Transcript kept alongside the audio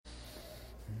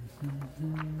So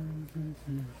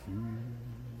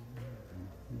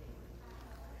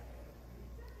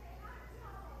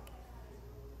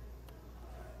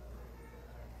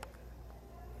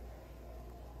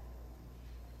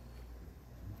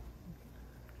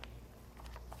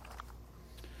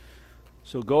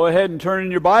go ahead and turn in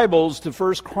your Bibles to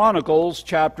 1 Chronicles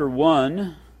chapter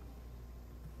 1.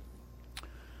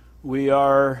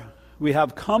 We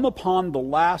have come upon the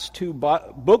last two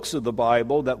books of the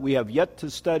Bible that we have yet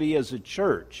to study as a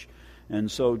church.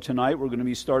 And so tonight we're going to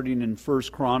be starting in 1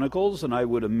 Chronicles, and I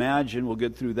would imagine we'll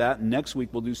get through that. And next week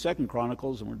we'll do 2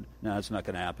 Chronicles, and that's not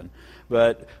going to happen.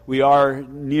 But we are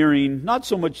nearing, not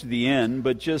so much the end,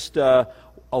 but just a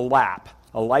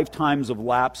lifetimes of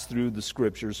laps through the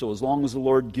Scriptures. So as long as the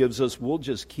Lord gives us, we'll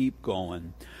just keep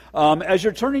going. As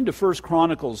you're turning to 1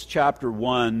 Chronicles chapter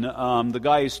 1, the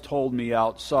guys told me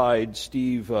outside,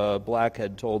 Steve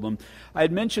Blackhead told them, I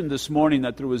had mentioned this morning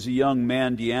that there was a young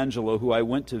man, D'Angelo, who I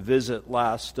went to visit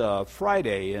last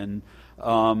Friday, and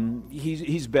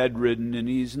he's bedridden and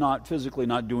he's physically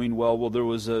not doing well. Well, there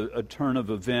was a turn of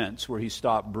events where he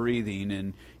stopped breathing,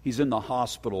 and he's in the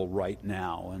hospital right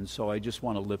now. And so I just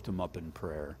want to lift him up in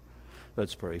prayer.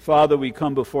 Let's pray. Father, we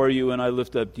come before you, and I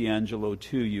lift up D'Angelo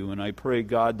to you, and I pray,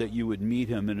 God, that you would meet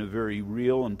him in a very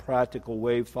real and practical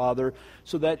way, Father,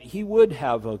 so that he would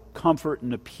have a comfort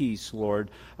and a peace,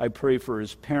 Lord. I pray for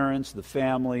his parents, the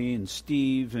family, and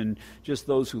Steve, and just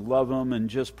those who love him, and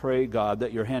just pray, God,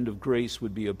 that your hand of grace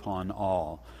would be upon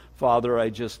all. Father, I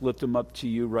just lift him up to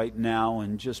you right now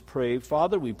and just pray.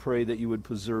 Father, we pray that you would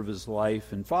preserve his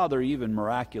life. And Father, even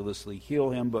miraculously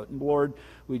heal him. But Lord,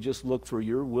 we just look for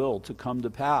your will to come to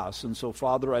pass. And so,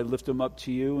 Father, I lift him up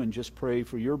to you and just pray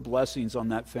for your blessings on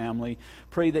that family.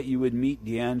 Pray that you would meet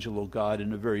D'Angelo, God,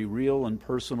 in a very real and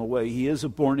personal way. He is a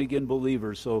born-again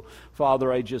believer. So,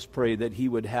 Father, I just pray that he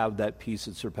would have that peace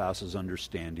that surpasses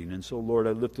understanding. And so, Lord,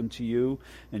 I lift him to you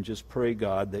and just pray,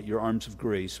 God, that your arms of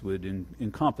grace would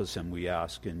encompass him, we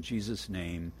ask. In Jesus'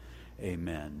 name,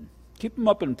 amen. Keep him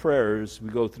up in prayer as we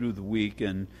go through the week,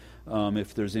 and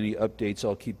if there's any updates,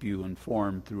 I'll keep you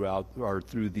informed through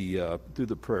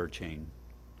the prayer chain.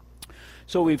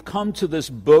 So we've come to this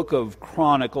book of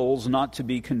Chronicles, not to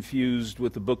be confused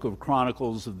with the book of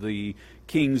Chronicles of the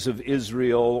kings of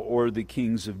Israel or the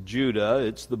kings of Judah.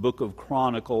 It's the book of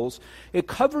Chronicles. It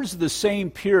covers the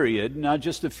same period. Now,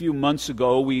 just a few months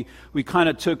ago, we kind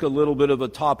of took a little bit of a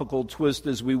topical twist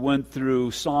as we went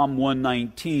through Psalm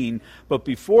 119. But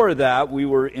before that, we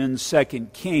were in 2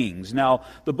 Kings. Now,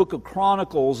 the book of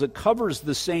Chronicles, it covers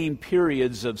the same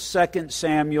periods of 2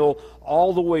 Samuel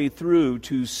all the way through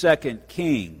to 2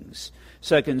 Kings.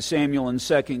 2 Samuel and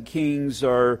 2 Kings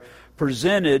are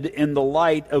presented in the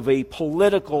light of a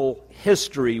political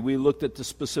history. We looked at the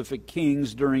specific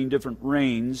kings during different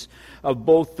reigns of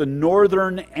both the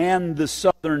northern and the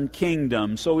southern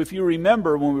kingdom. So if you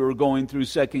remember when we were going through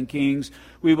 2 Kings,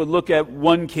 we would look at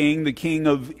one king, the king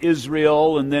of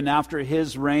Israel, and then after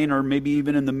his reign, or maybe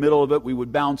even in the middle of it, we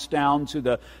would bounce down to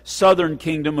the southern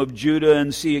kingdom of Judah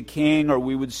and see a king, or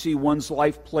we would see one's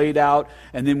life played out,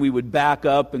 and then we would back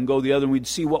up and go the other, and we'd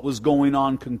see what was going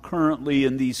on concurrently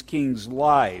in these kings'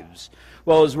 lives.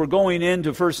 Well, as we're going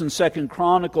into 1 and 2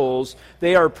 Chronicles,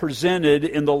 they are presented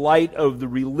in the light of the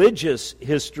religious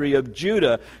history of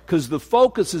Judah, because the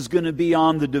focus is going to be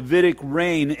on the Davidic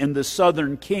reign in the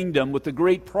southern kingdom with the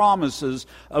great promises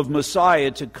of Messiah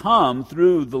to come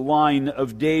through the line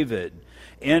of David.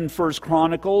 In 1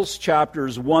 Chronicles,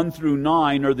 chapters 1 through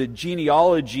 9 are the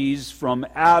genealogies from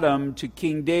Adam to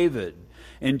King David.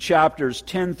 In chapters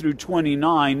 10 through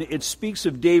 29, it speaks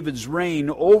of David's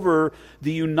reign over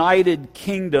the United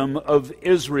Kingdom of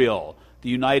Israel. The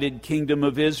United Kingdom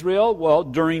of Israel, well,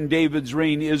 during David's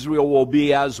reign, Israel will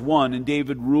be as one, and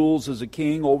David rules as a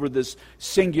king over this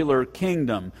singular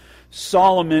kingdom.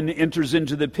 Solomon enters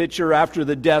into the picture after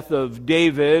the death of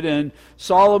David, and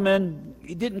Solomon,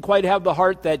 he didn't quite have the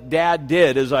heart that Dad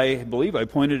did, as I believe I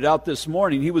pointed out this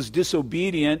morning. He was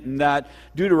disobedient in that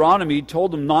Deuteronomy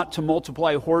told him not to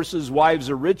multiply horses, wives,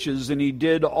 or riches, and he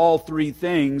did all three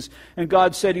things, and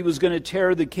God said he was going to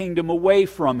tear the kingdom away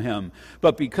from him.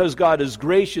 But because God is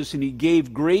gracious and he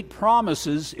gave great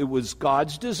promises, it was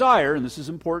God's desire, and this is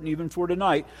important even for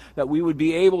tonight, that we would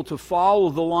be able to follow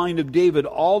the line of David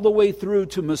all the way through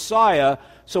to Messiah.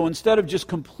 So instead of just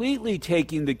completely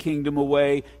taking the kingdom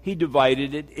away, he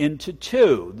divided it into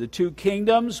two. The two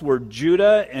kingdoms were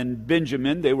Judah and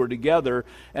Benjamin. They were together.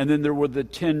 And then there were the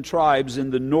 10 tribes in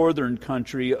the northern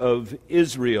country of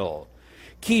Israel.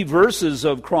 key verses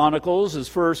of Chronicles is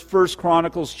First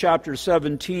Chronicles chapter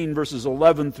 17, verses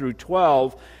 11 through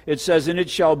 12. It says, "And it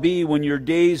shall be when your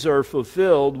days are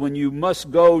fulfilled, when you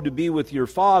must go to be with your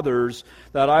fathers,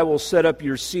 that I will set up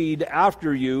your seed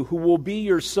after you, who will be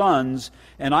your sons,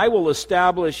 and I will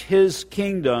establish his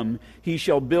kingdom. He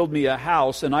shall build me a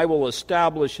house, and I will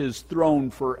establish his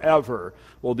throne forever."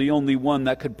 Well, the only one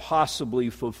that could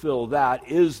possibly fulfill that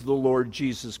is the Lord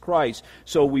Jesus Christ.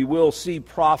 So we will see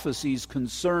prophecies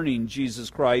concerning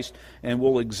Jesus Christ, and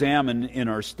we'll examine in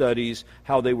our studies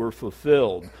how they were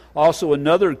fulfilled. Also,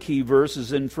 another key verse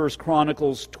is in 1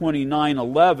 Chronicles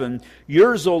 29:11.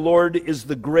 "Yours, O Lord, is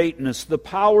the greatness, the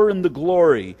power and the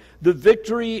glory, the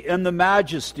victory and the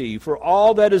majesty, for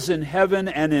all that is in heaven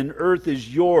and in earth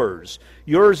is yours.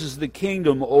 Yours is the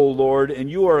kingdom, O Lord, and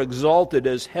you are exalted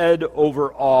as head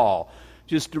over all."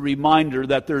 Just a reminder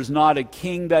that there's not a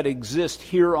king that exists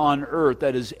here on earth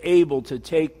that is able to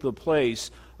take the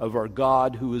place of our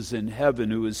God who is in heaven,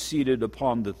 who is seated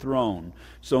upon the throne.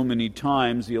 So many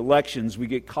times, the elections, we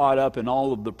get caught up in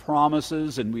all of the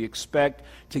promises and we expect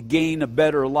to gain a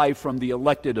better life from the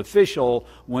elected official,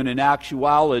 when in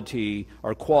actuality,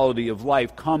 our quality of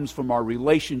life comes from our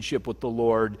relationship with the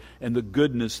Lord and the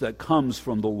goodness that comes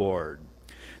from the Lord.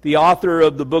 The author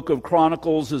of the book of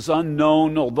Chronicles is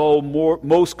unknown, although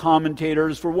most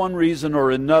commentators, for one reason or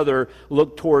another,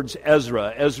 look towards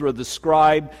Ezra. Ezra the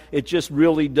scribe. It just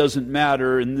really doesn't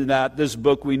matter in that this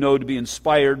book we know to be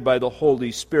inspired by the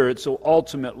Holy Spirit. So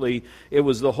ultimately, it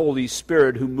was the Holy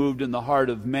Spirit who moved in the heart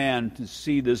of man to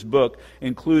see this book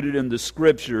included in the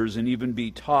Scriptures and even be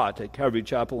taught at Calvary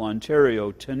Chapel, Ontario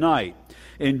tonight.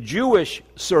 In Jewish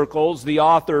circles, the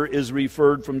author is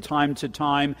referred from time to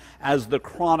time as the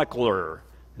chronicler.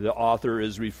 The author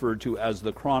is referred to as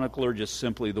the chronicler, just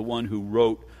simply the one who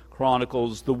wrote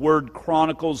Chronicles. The word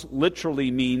Chronicles literally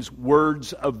means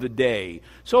words of the day.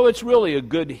 So it's really a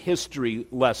good history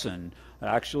lesson.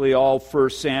 Actually, all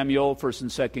 1 Samuel, 1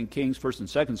 and 2 Kings, 1 and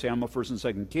 2 Samuel, 1 and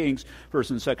 2 Kings,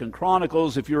 1 and 2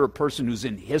 Chronicles. If you're a person who's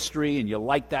in history and you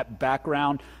like that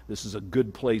background, this is a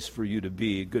good place for you to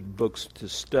be, good books to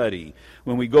study.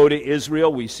 When we go to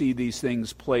Israel, we see these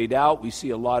things played out. We see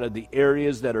a lot of the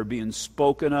areas that are being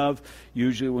spoken of.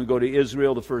 Usually when we go to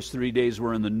Israel, the first 3 days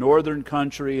we're in the northern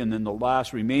country, and then the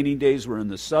last remaining days we're in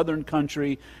the southern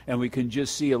country, and we can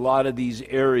just see a lot of these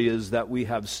areas that we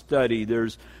have studied.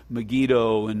 There's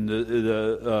Megiddo and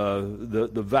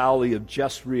the valley of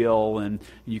Jezreel, and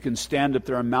you can stand up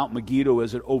there on Mount Megiddo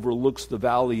as it overlooks the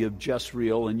valley of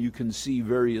Jezreel, and you can see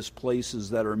various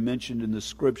places that are mentioned in the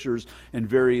Scriptures and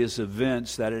various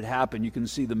events that had happened. You can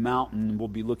see the mountain, we'll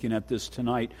be looking at this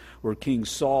tonight, where King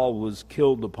Saul was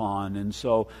killed upon. And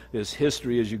so this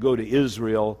history, as you go to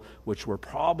Israel, which we're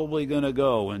probably going to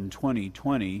go in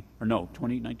 2020, or no,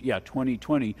 2019, yeah,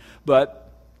 2020, but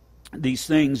these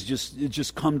things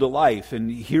just come to life,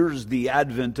 and here's the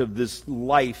advent of this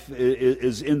life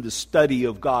is in the study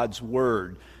of God's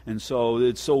Word. And so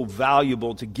it's so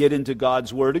valuable to get into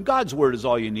God's Word, and God's Word is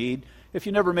all you need. If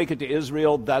you never make it to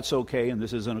Israel, that's okay, and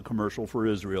this isn't a commercial for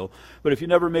Israel. But if you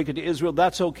never make it to Israel,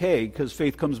 that's okay, because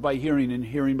faith comes by hearing, and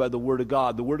hearing by the Word of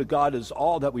God. The Word of God is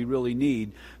all that we really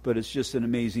need, but it's just an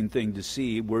amazing thing to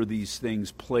see where these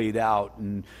things played out,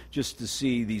 and just to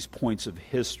see these points of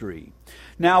history.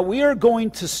 Now, we are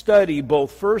going to study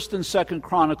both 1st and 2nd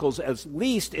Chronicles, at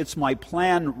least it's my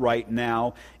plan right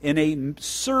now, in a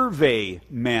survey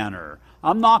manner.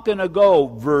 I'm not going to go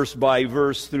verse by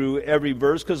verse through every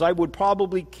verse, because I would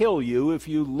probably kill you if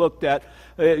you looked at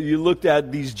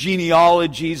these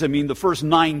genealogies. I mean, the first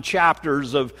 9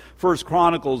 chapters of 1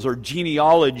 Chronicles are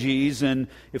genealogies, and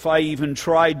if I even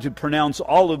tried to pronounce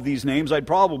all of these names, I'd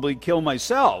probably kill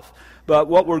myself. But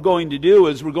what we're going to do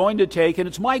is we're going to take, and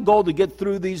it's my goal to get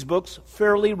through these books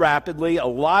fairly rapidly. A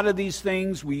lot of these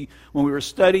things, when we were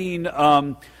studying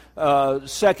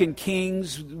 2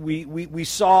 Kings, we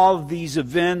saw these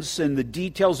events and the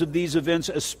details of these events,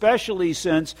 especially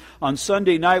since on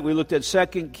Sunday night we looked at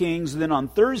 2 Kings, and then on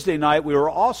Thursday night we were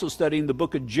also studying the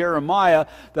book of Jeremiah,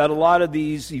 that a lot of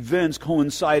these events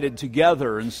coincided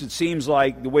together. And it seems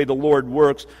like the way the Lord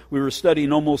works, we were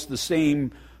studying almost the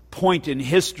same point in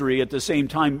history at the same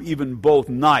time, even both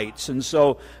nights. And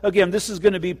so, again, this is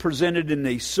going to be presented in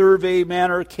a survey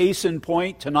manner. Case in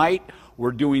point, tonight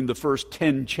we're doing the first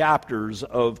 10 chapters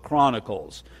of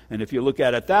Chronicles. And if you look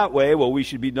at it that way, well, we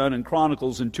should be done in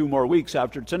Chronicles in 2 more weeks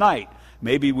after tonight.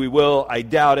 Maybe we will, I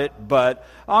doubt it, but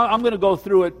I'm going to go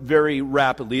through it very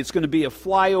rapidly. It's going to be a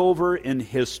flyover in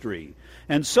history.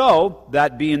 And so,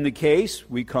 that being the case,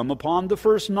 we come upon the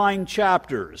first 9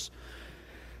 chapters.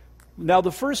 Now,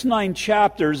 the first 9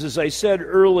 chapters, as I said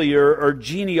earlier, are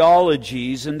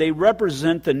genealogies, and they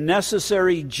represent the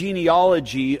necessary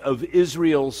genealogy of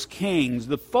Israel's kings.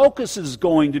 The focus is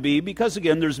going to be, because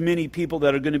again, there's many people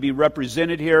that are going to be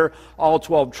represented here, all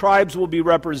 12 tribes will be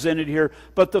represented here,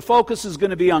 but the focus is going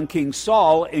to be on King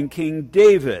Saul and King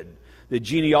David. The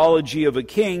genealogy of a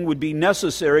king would be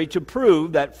necessary to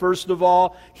prove that, first of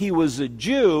all, he was a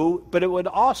Jew, but it would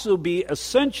also be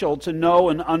essential to know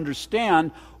and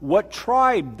understand what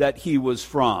tribe that he was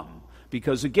from.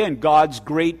 Because, again, God's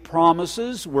great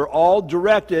promises were all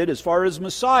directed, as far as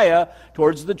Messiah,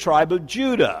 towards the tribe of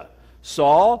Judah.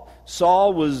 Saul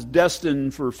was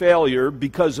destined for failure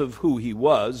because of who he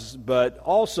was, but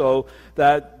also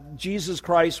that Jesus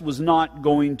Christ was not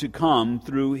going to come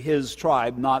through his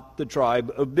tribe, not the tribe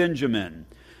of Benjamin.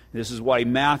 This is why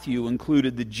Matthew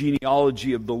included the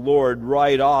genealogy of the Lord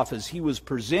right off as he was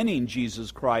presenting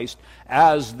Jesus Christ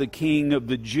as the King of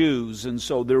the Jews. And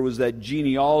so there was that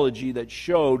genealogy that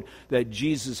showed that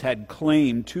Jesus had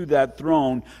claim to that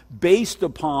throne based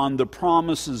upon the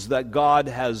promises that God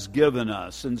has given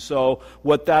us. And so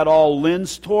what that all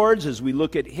lends towards as we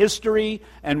look at history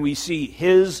and we see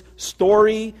his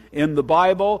story in the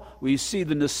Bible, we see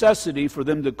the necessity for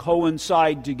them to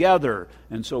coincide together.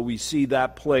 And so we see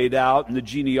that played out, and the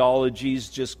genealogies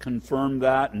just confirm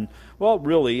that. And, well,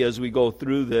 really, as we go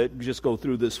through this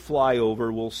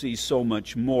flyover, we'll see so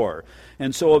much more.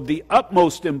 And so of the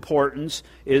utmost importance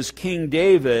is King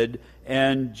David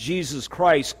and Jesus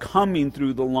Christ coming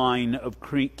through the line of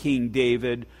King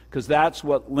David, because that's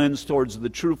what lends towards the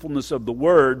truthfulness of the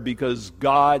Word, because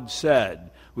God said.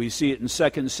 We see it in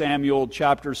 2 Samuel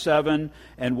chapter 7,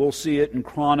 and we'll see it in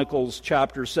Chronicles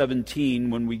chapter 17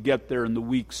 when we get there in the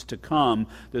weeks to come,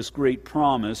 this great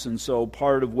promise. And so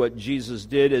part of what Jesus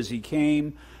did as he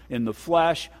came in the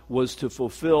flesh was to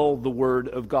fulfill the Word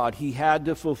of God. He had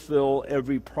to fulfill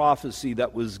every prophecy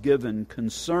that was given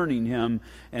concerning him.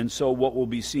 And so what we'll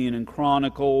be seeing in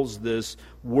Chronicles, this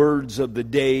words of the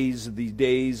days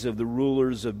of the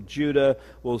rulers of Judah,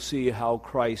 we'll see how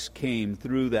Christ came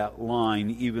through that line.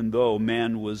 Even though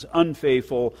man was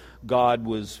unfaithful, God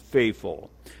was faithful.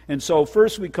 And so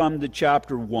first we come to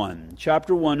chapter 1.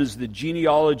 Chapter 1 is the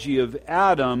genealogy of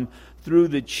Adam through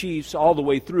the chiefs, all the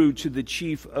way through to the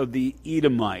chief of the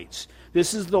Edomites.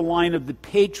 This is the line of the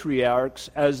patriarchs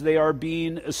as they are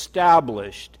being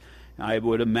established. I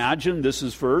would imagine this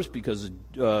is first because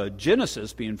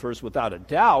Genesis being first without a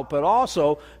doubt, but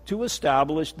also to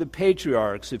establish the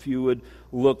patriarchs. If you would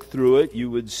look through it,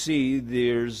 you would see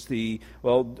there's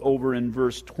over in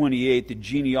verse 28, the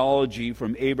genealogy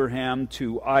from Abraham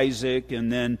to Isaac,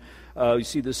 and then you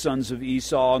see the sons of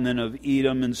Esau and then of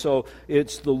Edom. And so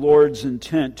it's the Lord's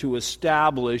intent to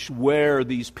establish where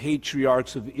these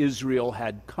patriarchs of Israel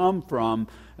had come from,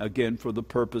 again, for the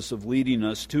purpose of leading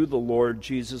us to the Lord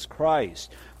Jesus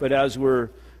Christ. But as we're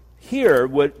here,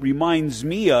 what reminds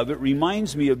me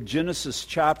of Genesis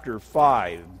chapter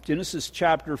 5. Genesis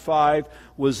chapter 5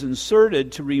 was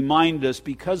inserted to remind us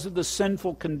because of the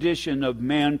sinful condition of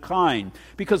mankind,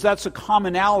 because that's a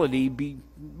commonality,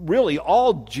 really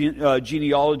all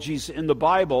genealogies in the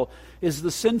Bible, is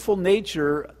the sinful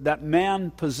nature that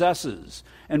man possesses.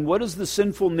 And what does the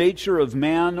sinful nature of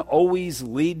man always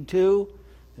lead to?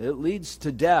 It leads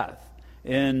to death.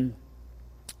 In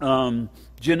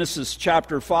Genesis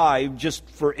chapter 5, just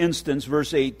for instance,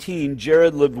 verse 18,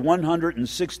 Jared lived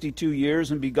 162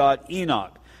 years and begot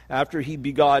Enoch. After he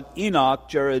begot Enoch,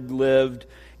 Jared lived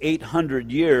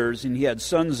 800 years, and he had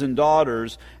sons and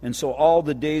daughters, and so all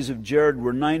the days of Jared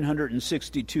were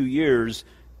 962 years,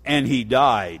 and he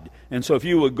died. And so if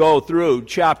you would go through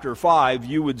chapter 5,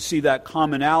 you would see that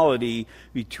commonality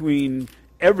between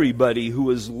everybody who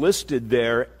was listed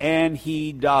there, and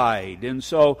he died. And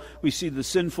so we see the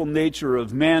sinful nature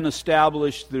of man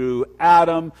established through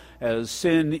Adam. As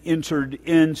sin entered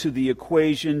into the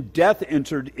equation, death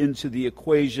entered into the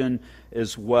equation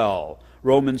as well.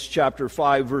 Romans chapter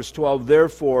 5, verse 12,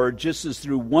 therefore, just as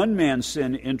through one man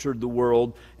sin entered the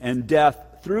world, and death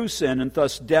through sin, and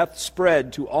thus death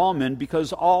spread to all men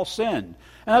because all sinned.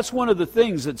 And that's one of the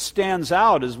things that stands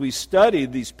out as we study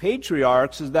these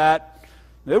patriarchs, is that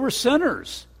they were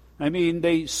sinners. I mean,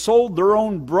 they sold their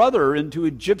own brother into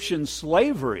Egyptian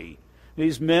slavery.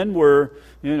 These men were,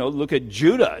 look at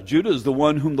Judah. Judah is the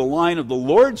one whom the line of the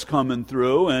Lord's coming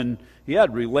through, and he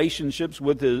had relationship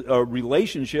with his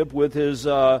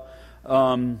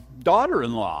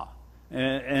daughter-in-law.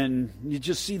 And you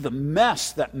just see the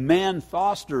mess that man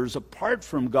fosters apart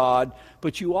from God,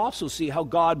 but you also see how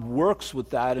God works with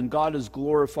that, and God is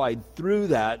glorified through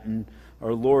that. And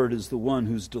Our Lord is the one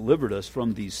who's delivered us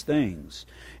from these things.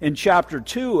 In chapter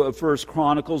 2 of 1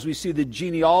 Chronicles, we see the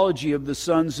genealogy of the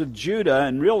sons of Judah,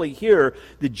 and really here,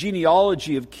 the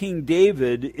genealogy of King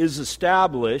David is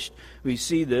established. We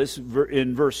see this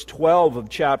in verse 12 of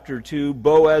chapter 2.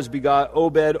 Boaz begot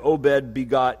Obed, Obed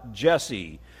begot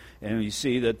Jesse. And we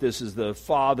see that this is the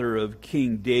father of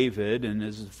King David, and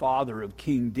as the father of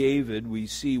King David, we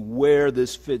see where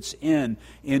this fits in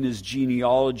his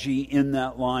genealogy in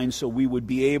that line, so we would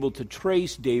be able to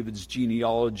trace David's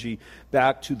genealogy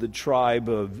back to the tribe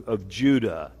of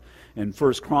Judah. In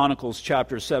 1 Chronicles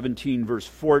chapter 17, verse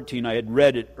 14, I had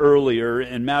read it earlier,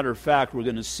 and matter of fact, we're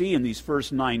going to see in these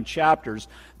first 9 chapters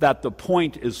that the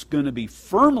point is going to be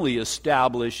firmly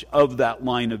established of that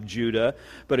line of Judah.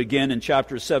 But again, in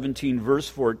chapter 17, verse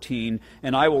 14,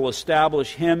 and I will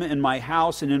establish him in my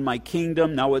house and in my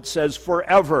kingdom. Now it says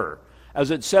forever.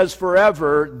 As it says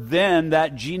forever, then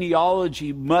that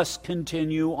genealogy must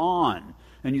continue on.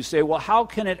 And you say, well, how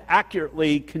can it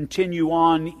accurately continue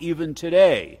on even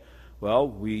today? Well,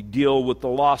 we deal with the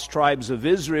lost tribes of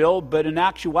Israel, but in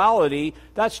actuality,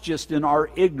 that's just in our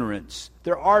ignorance.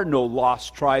 There are no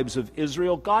lost tribes of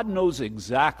Israel. God knows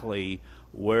exactly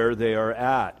where they are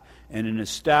at. And in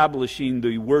establishing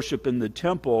the worship in the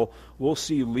temple, we'll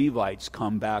see Levites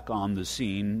come back on the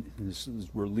scene.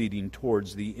 We're leading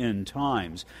towards the end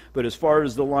times. But as far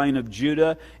as the line of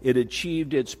Judah, it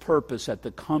achieved its purpose at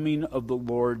the coming of the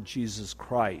Lord Jesus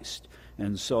Christ.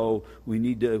 And so we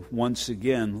need to, once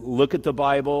again, look at the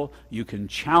Bible. You can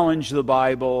challenge the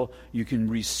Bible. You can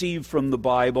receive from the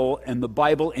Bible. And the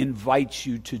Bible invites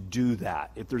you to do that.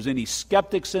 If there's any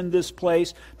skeptics in this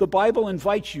place, the Bible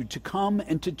invites you to come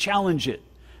and to challenge it.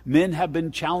 Men have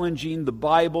been challenging the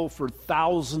Bible for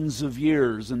thousands of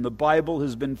years, and the Bible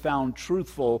has been found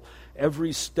truthful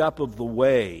every step of the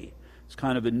way. It's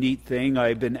kind of a neat thing.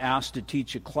 I've been asked to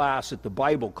teach a class at the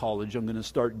Bible College. I'm going to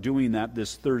start doing that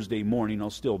this Thursday morning. I'll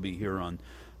still be here on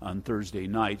Thursday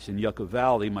nights in Yucca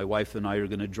Valley. My wife and I are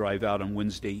going to drive out on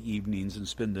Wednesday evenings and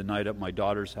spend the night at my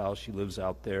daughter's house. She lives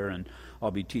out there, and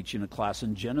I'll be teaching a class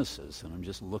in Genesis. And I'm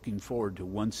just looking forward to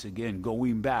once again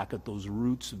going back at those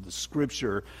roots of the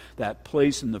Scripture, that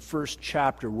place in the first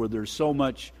chapter where there's so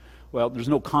much. Well, there's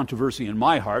no controversy in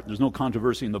my heart. There's no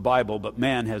controversy in the Bible, but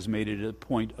man has made it a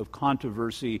point of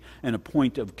controversy and a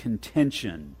point of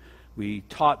contention. We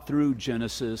taught through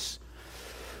Genesis,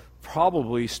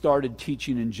 probably started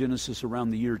teaching in Genesis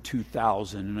around the year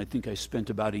 2000, and I think I spent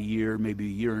about a year, maybe a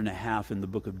year and a half in the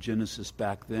book of Genesis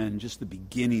back then, just the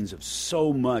beginnings of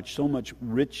so much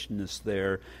richness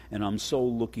there, and I'm so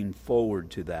looking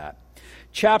forward to that.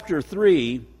 Chapter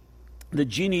 3, the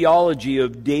genealogy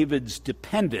of David's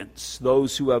dependents,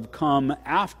 those who have come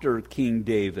after King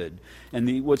David.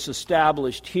 And what's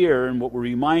established here and what we're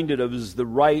reminded of is the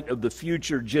right of the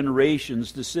future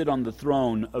generations to sit on the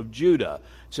throne of Judah.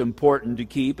 It's important to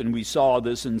keep, and we saw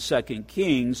this in 2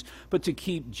 Kings, but to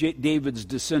keep David's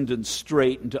descendants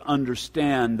straight and to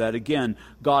understand that, again,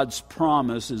 God's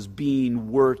promise is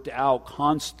being worked out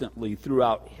constantly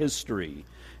throughout history.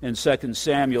 In 2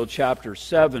 Samuel chapter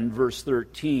 7, verse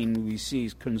 13, we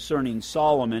see concerning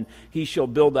Solomon, he shall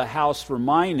build a house for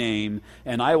my name,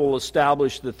 and I will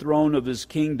establish the throne of his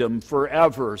kingdom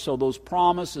forever. So those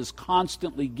promises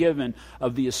constantly given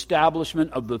of the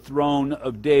establishment of the throne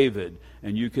of David.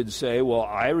 And you could say, well,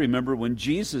 I remember when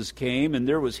Jesus came and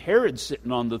there was Herod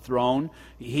sitting on the throne.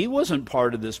 He wasn't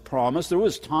part of this promise. There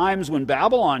was times when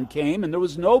Babylon came and there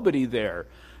was nobody there.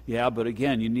 Yeah, but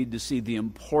again, you need to see the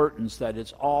importance that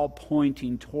it's all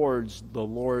pointing towards the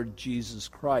Lord Jesus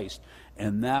Christ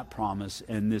and that promise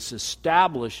and this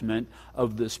establishment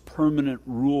of this permanent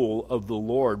rule of the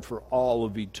Lord for all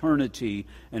of eternity.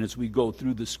 And as we go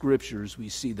through the Scriptures, we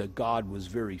see that God was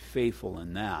very faithful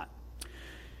in that.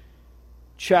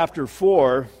 Chapter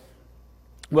 4.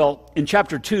 Well, in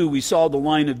chapter 2, we saw the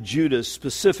line of Judah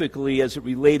specifically as it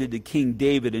related to King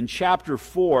David. In chapter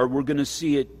 4, we're going to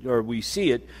see it, or we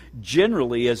see it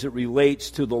generally as it relates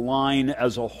to the line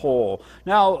as a whole.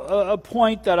 Now, a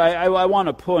point that I want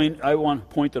to point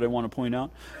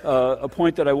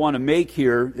to make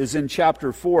here is in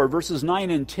chapter 4, verses 9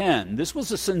 and 10. This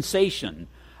was a sensation.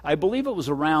 I believe it was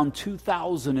around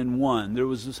 2001. There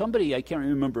was somebody, I can't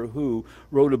remember who,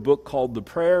 wrote a book called The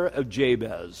Prayer of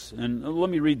Jabez. And let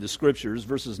me read the scriptures,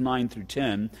 verses 9 through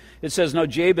 10. It says, Now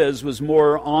Jabez was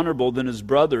more honorable than his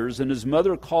brothers, and his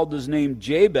mother called his name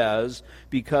Jabez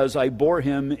because I bore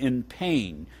him in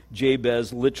pain.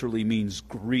 Jabez literally means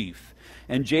grief.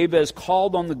 And Jabez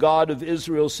called on the God of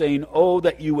Israel, saying, "Oh,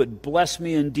 that you would bless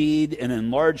me indeed and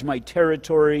enlarge my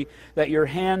territory, that your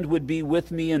hand would be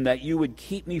with me, and that you would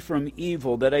keep me from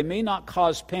evil, that I may not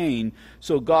cause pain."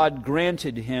 So God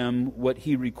granted him what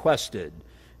he requested.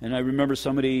 And I remember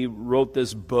somebody wrote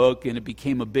this book, and it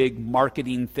became a big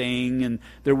marketing thing, and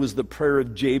there was the prayer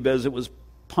of Jabez. It was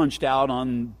punched out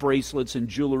on bracelets and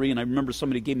jewelry, and I remember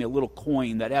somebody gave me a little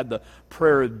coin that had the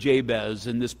prayer of Jabez,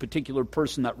 and this particular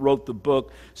person that wrote the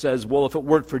book says, well, if it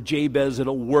worked for Jabez,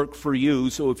 it'll work for you,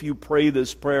 so if you pray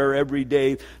this prayer every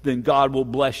day, then God will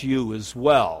bless you as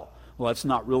well. Well, that's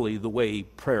not really the way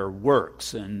prayer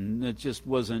works, and it just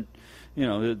wasn't,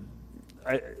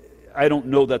 I don't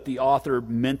know that the author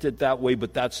meant it that way,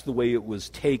 but that's the way it was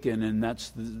taken, and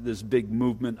that's this big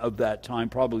movement of that time,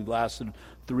 probably lasted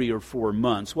 3 or 4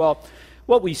 months. Well,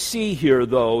 what we see here,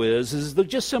 though, is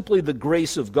just simply the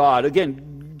grace of God.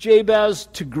 Again, Jabez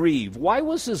to grieve. Why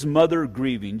was his mother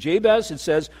grieving? Jabez, it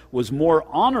says, was more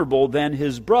honorable than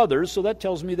his brothers, so that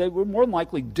tells me they were more than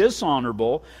likely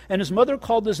dishonorable. And his mother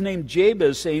called his name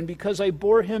Jabez, saying, "Because I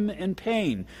bore him in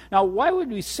pain." Now, why would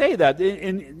we say that?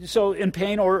 In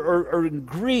pain or in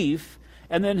grief?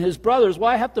 And then his brothers, well,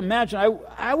 I have to imagine,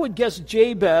 I would guess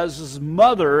Jabez's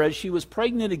mother, as she was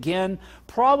pregnant again,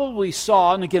 probably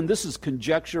saw, and again, this is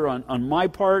conjecture on my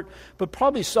part, but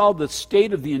probably saw the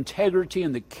state of the integrity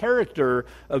and the character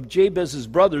of Jabez's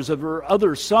brothers, of her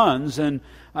other sons, and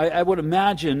I would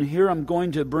imagine, here I'm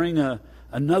going to bring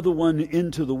another one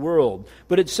into the world.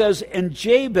 But it says, and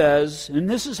Jabez, and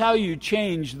this is how you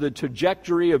change the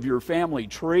trajectory of your family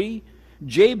tree,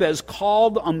 Jabez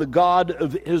called on the God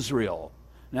of Israel.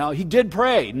 Now, he did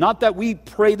pray. Not that we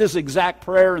pray this exact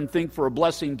prayer and think for a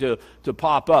blessing to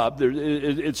pop up.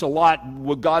 It's a lot,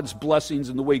 what God's blessings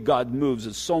and the way God moves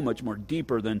is so much more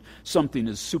deeper than something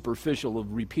as superficial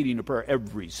of repeating a prayer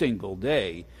every single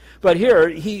day. But here,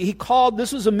 he called,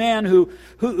 this was a man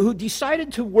who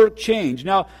decided to work change.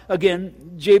 Now,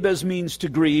 again, Jabez means to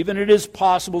grieve, and it is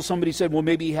possible, somebody said, well,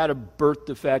 maybe he had a birth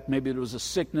defect, maybe it was a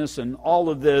sickness, and all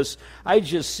of this. I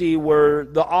just see where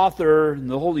the author and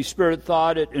the Holy Spirit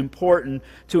thought it important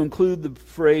to include the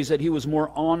phrase that he was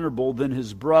more honorable than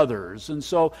his brothers. And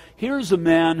so here's a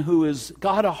man who has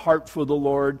got a heart for the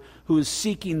Lord, who is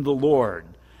seeking the Lord.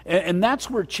 And that's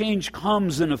where change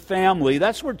comes in a family.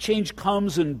 That's where change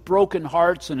comes in broken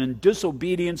hearts and in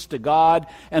disobedience to God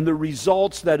and the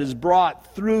results that is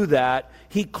brought through that.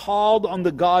 He called on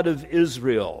the God of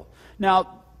Israel.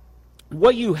 Now,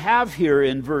 what you have here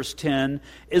in verse 10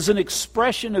 is an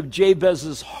expression of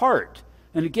Jabez's heart.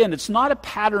 And again, it's not a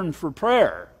pattern for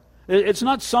prayer. It's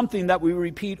not something that we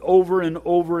repeat over and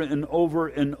over and over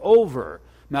and over.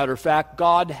 Matter of fact,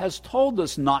 God has told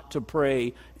us not to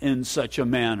pray in such a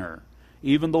manner.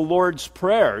 Even the Lord's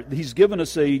Prayer, He's given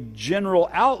us a general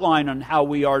outline on how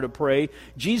we are to pray.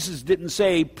 Jesus didn't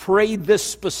say, pray this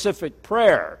specific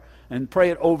prayer and pray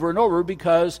it over and over,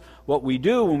 because what we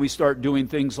do when we start doing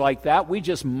things like that, we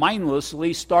just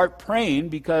mindlessly start praying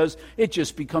because it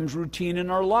just becomes routine in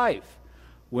our life.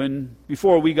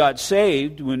 Before we got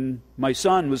saved, when my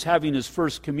son was having his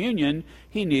first communion,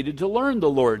 he needed to learn the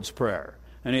Lord's Prayer.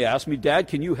 And he asked me, Dad,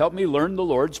 can you help me learn the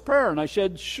Lord's Prayer? And I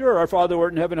said, sure. Our Father who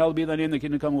art in heaven, hallowed be thy name, thy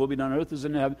kingdom come, will be done on earth as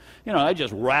in heaven. I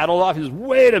just rattled off. He says,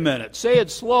 wait a minute, say it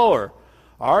slower.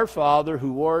 Our Father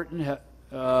who art in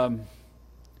heaven.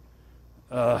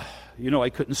 I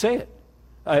couldn't say it.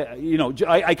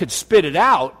 I could spit it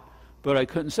out, but I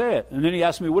couldn't say it. And then he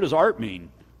asked me, what does art mean?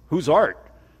 Who's art?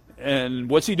 And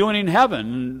what's he doing in heaven?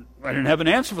 And I didn't have an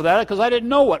answer for that because I didn't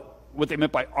know what they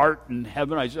meant by art in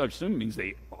heaven. I assume it means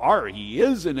he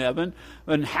is in heaven.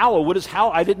 And hallow, what is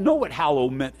hallow? I didn't know what hallow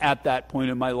meant at that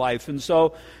point in my life. And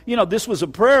so, this was a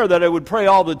prayer that I would pray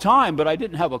all the time, but I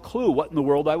didn't have a clue what in the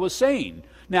world I was saying.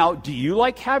 Now, do you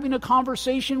like having a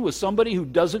conversation with somebody who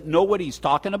doesn't know what he's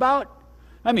talking about?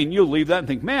 I mean, you'll leave that and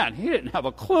think, man, he didn't have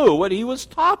a clue what he was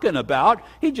talking about.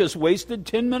 He just wasted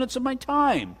 10 minutes of my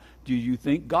time. Do you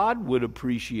think God would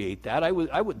appreciate that? I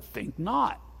would think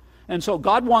not. And so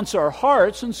God wants our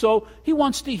hearts, and so He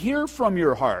wants to hear from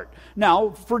your heart. Now,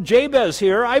 for Jabez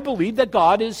here, I believe that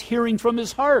God is hearing from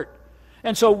his heart.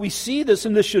 And so we see this,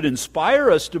 and this should inspire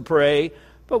us to pray,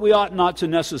 but we ought not to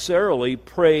necessarily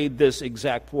pray this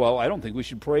exact, I don't think we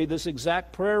should pray this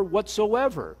exact prayer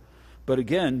whatsoever. But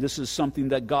again, this is something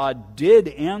that God did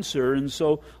answer, and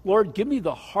so, Lord, give me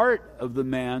the heart of the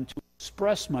man to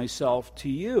express myself to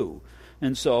you.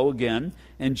 And so, again,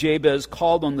 and Jabez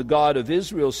called on the God of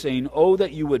Israel, saying, oh,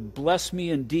 that you would bless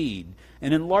me indeed,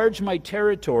 and enlarge my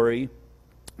territory,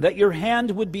 That your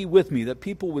hand would be with me, that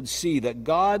people would see that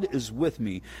God is with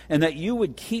me, and that you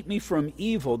would keep me from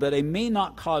evil, that I may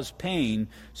not cause pain.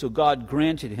 So God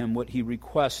granted him what he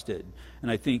requested. And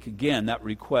I think, again, that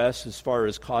request, as far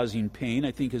as causing pain,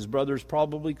 I think his brothers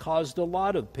probably caused a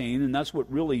lot of pain, and that's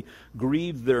what really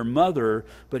grieved their mother.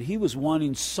 But he was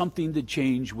wanting something to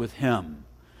change with him.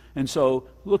 And so,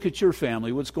 look at your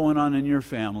family, what's going on in your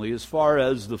family. As far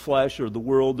as the flesh or the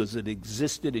world as it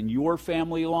existed in your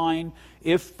family line,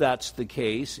 if that's the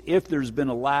case, if there's been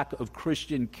a lack of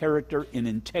Christian character and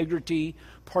integrity,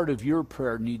 part of your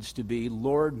prayer needs to be,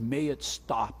 Lord, may it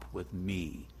stop with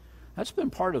me. That's been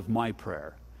part of my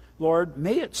prayer. Lord,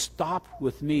 may it stop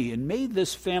with me, and may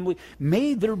this family,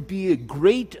 may there be a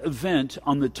great event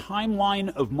on the timeline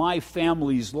of my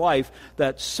family's life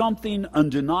that something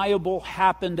undeniable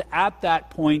happened at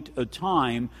that point of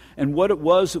time, and what it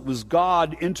was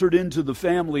God entered into the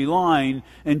family line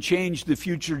and changed the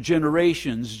future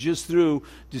generations just through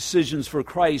decisions for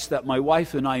Christ that my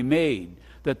wife and I made.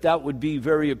 That would be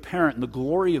very apparent, and the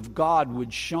glory of God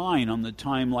would shine on the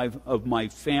timeline of my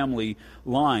family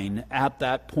line at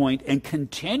that point and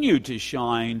continue to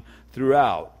shine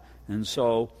throughout. And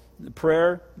so, the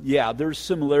prayer, there's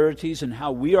similarities in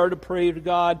how we are to pray to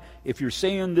God. If you're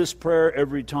saying this prayer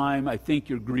every time, I think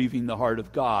you're grieving the heart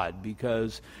of God,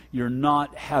 because you're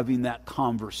not having that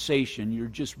conversation. You're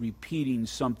just repeating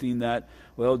something that,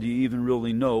 well, do you even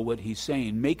really know what he's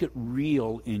saying? Make it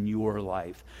real in your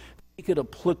life. Make it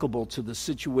applicable to the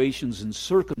situations and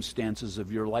circumstances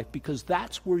of your life, because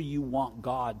that's where you want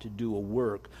God to do a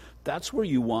work. That's where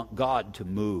you want God to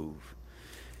move.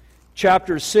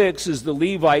 Chapter 6 is the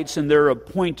Levites and their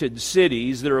appointed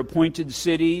cities. Their appointed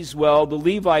cities, well, the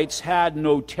Levites had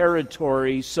no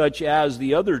territory such as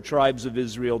the other tribes of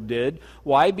Israel did.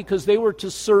 Why? Because they were to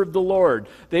serve the Lord.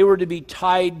 They were to be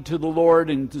tied to the Lord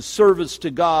and to service to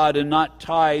God, and not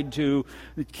tied to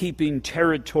keeping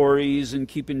territories and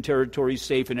keeping territories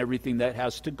safe and everything that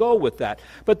has to go with that.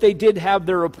 But they did have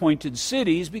their appointed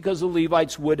cities, because the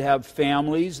Levites would have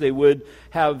families. They would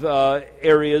have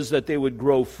areas that they would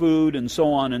grow food and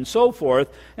so on and so forth.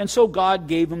 And so God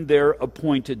gave them their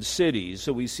appointed cities.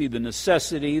 So we see the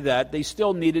necessity that they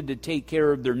still needed to take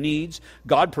care of their needs.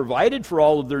 God provided for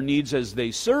all of their needs as they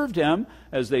served him,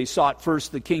 as they sought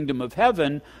first the kingdom of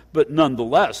heaven, but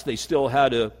nonetheless they still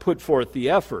had to put forth the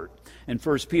effort. In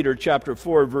 1 Peter chapter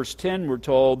 4, verse 10, we're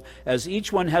told, as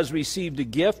each one has received a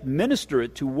gift, minister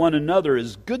it to one another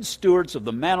as good stewards of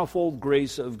the manifold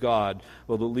grace of God.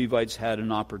 Well, the Levites had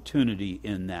an opportunity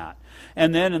in that.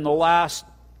 And then in the last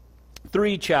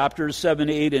 3 chapters, 7,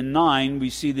 8, and 9,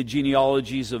 we see the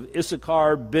genealogies of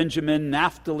Issachar, Benjamin,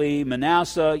 Naphtali,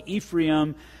 Manasseh,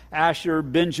 Ephraim, Asher,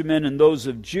 Benjamin, and those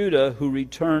of Judah who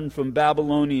returned from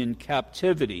Babylonian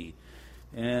captivity.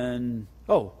 And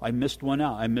I missed one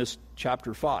out. I missed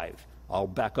chapter 5. I'll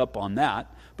back up on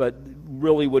that. But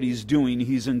really what he's doing,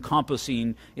 he's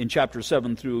encompassing, in chapter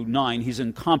 7 through 9, he's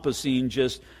encompassing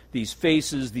just these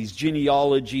faces, these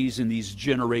genealogies, and these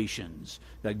generations,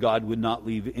 that God would not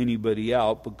leave anybody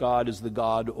out, but God is the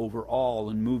God over all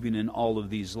and moving in all of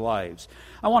these lives.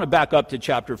 I want to back up to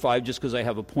chapter 5 just because I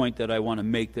have a point that I want to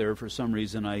make there. For some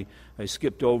reason I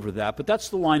skipped over that. But that's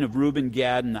the line of Reuben,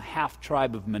 Gad, and the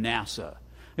half-tribe of Manasseh.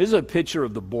 This is a picture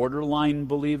of the borderline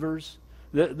believers.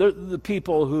 The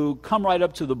people who come right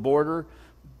up to the border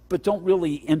but don't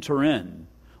really enter in.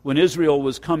 When Israel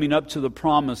was coming up to the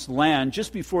promised land,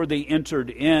 just before they entered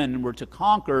in and were to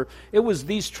conquer, it was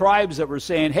these tribes that were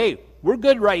saying, hey, we're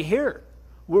good right here.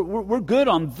 We're good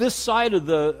on this side of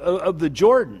the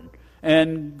Jordan.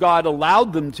 And God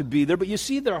allowed them to be there. But you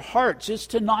see their hearts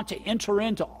is not to enter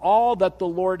into all that the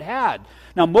Lord had.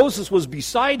 Now Moses was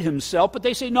beside himself, but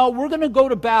they say, no, we're going to go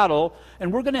to battle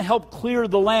and we're going to help clear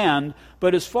the land.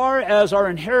 But as far as our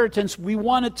inheritance, we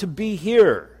want it to be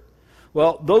here.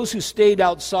 Well, those who stayed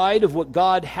outside of what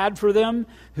God had for them,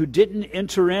 who didn't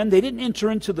enter in, they didn't enter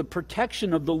into the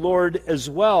protection of the Lord as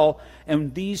well.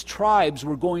 And these tribes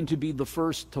were going to be the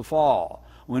first to fall.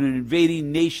 When an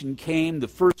invading nation came, the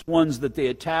first ones that they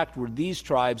attacked were these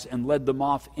tribes and led them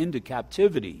off into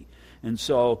captivity. And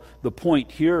so the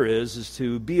point here is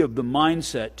to be of the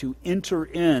mindset to enter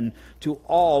in to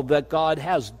all that God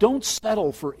has. Don't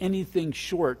settle for anything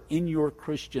short in your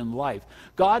Christian life.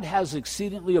 God has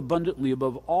exceedingly abundantly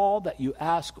above all that you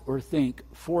ask or think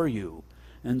for you.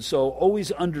 And so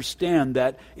always understand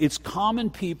that it's common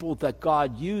people that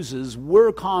God uses.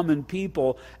 We're common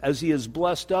people as He has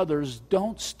blessed others.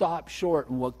 Don't stop short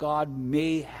in what God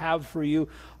may have for you.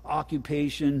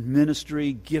 Occupation,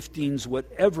 ministry, giftings,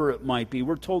 whatever it might be.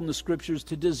 We're told in the Scriptures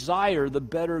to desire the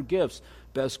better gifts.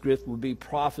 Best gift would be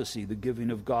prophecy, the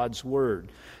giving of God's word.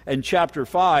 In chapter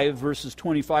 5, verses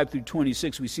 25 through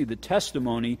 26, we see the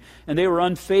testimony. And they were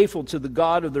unfaithful to the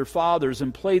God of their fathers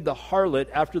and played the harlot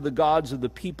after the gods of the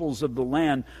peoples of the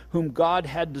land, whom God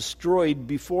had destroyed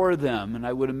before them. And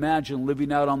I would imagine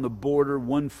living out on the border,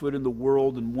 1 foot in the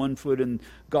world and 1 foot in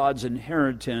God's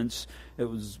inheritance, it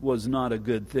was not a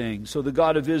good thing. So the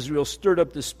God of Israel stirred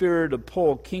up the spirit of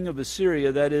Pul, king of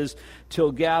Assyria, that is,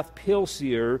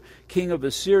 Tilgath-Pilneser, king of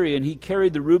Assyria, and he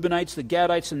carried the Reubenites, the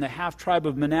Gadites, and the half-tribe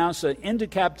of Manasseh into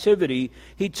captivity.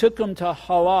 He took them to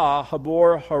Halah,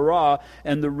 Habor, Harah,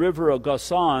 and the river of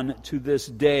Gozan to this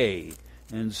day.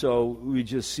 And so we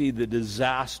just see the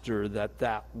disaster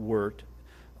that worked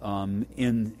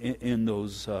in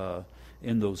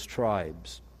those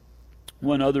tribes.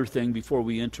 One other thing before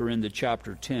we enter into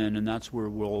chapter 10, and that's where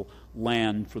we'll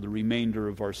land for the remainder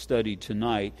of our study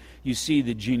tonight. You see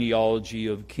the genealogy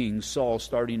of King Saul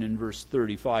starting in verse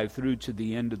 35 through to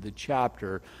the end of the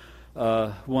chapter.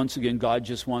 Once again, God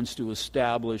just wants to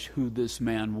establish who this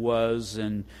man was,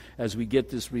 and as we get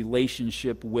this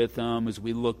relationship with him, as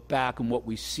we look back on what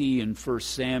we see in 1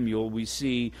 Samuel, we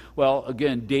see, well,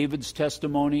 again, David's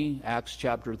testimony, Acts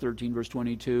chapter 13, verse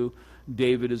 22.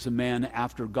 David is a man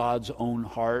after God's own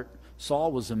heart.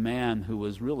 Saul was a man who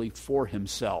was really for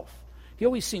himself. He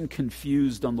always seemed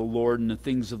confused on the Lord and the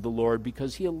things of the Lord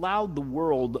because he allowed the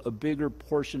world a bigger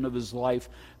portion of his life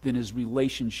than his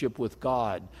relationship with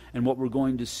God. And what we're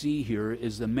going to see here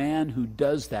is the man who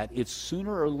does that, it's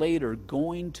sooner or later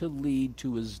going to lead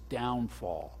to his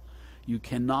downfall. You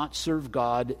cannot serve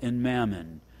God and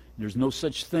mammon. There's no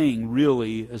such thing,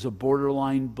 really, as a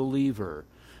borderline believer.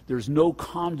 There's no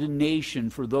condemnation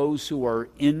for those who are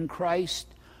in Christ.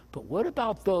 But what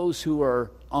about those who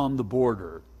are on the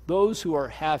border? Those who are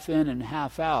half in and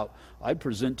half out? I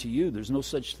present to you, there's no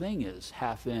such thing as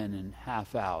half in and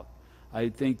half out. I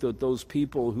think that those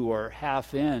people who are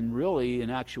half in, really, in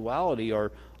actuality,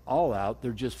 are all out.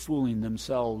 They're just fooling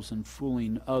themselves and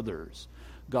fooling others.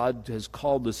 God has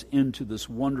called us into this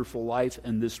wonderful life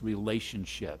and this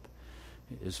relationship.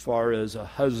 As far as a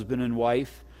husband and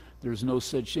wife, there's no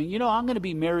such thing. You know, I'm going to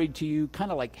be married to you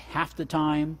kind of like half the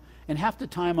time, and half the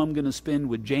time I'm going to spend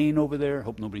with Jane over there. I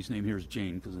hope nobody's name here is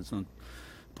Jane because it's not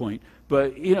the point.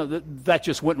 But, you know, that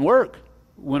just wouldn't work.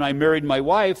 When I married my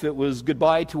wife, it was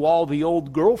goodbye to all the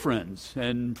old girlfriends,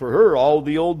 and for her, all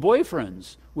the old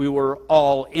boyfriends. We were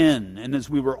all in, and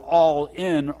as we were all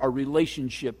in, our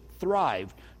relationship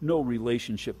thrived. No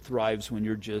relationship thrives when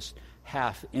you're just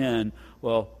half in.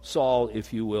 Well, Saul,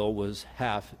 if you will, was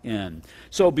half in.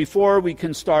 So before we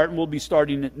can start, and we'll be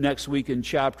starting it next week in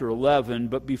chapter 11,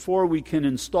 but before we can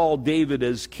install David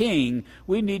as king,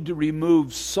 we need to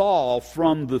remove Saul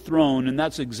from the throne, and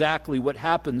that's exactly what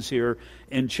happens here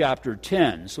in chapter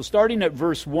 10. So starting at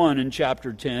verse 1 in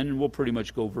chapter 10, and we'll pretty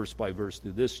much go verse by verse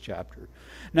through this chapter.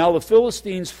 Now the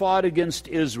Philistines fought against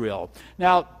Israel.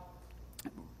 Now,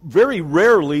 very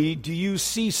rarely do you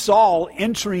see Saul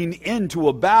entering into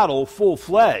a battle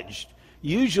full-fledged.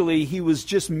 Usually he was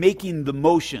just making the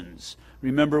motions.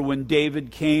 Remember when David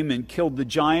came and killed the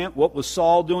giant? What was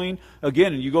Saul doing?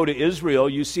 Again, you go to Israel,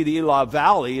 you see the Elah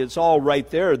Valley. It's all right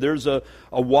there. There's a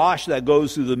wash that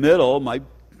goes through the middle.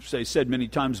 As I said many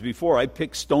times before, I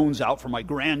pick stones out for my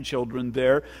grandchildren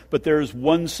there. But there's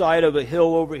one side of a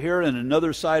hill over here and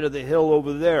another side of the hill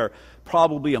over there.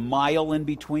 Probably a mile in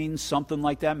between, something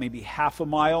like that, maybe half a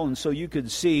mile. And so you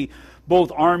could see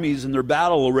both armies and their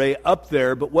battle array up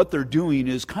there. But what they're doing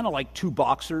is kind of like two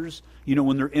boxers. You know,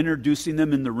 when they're introducing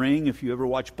them in the ring, if you ever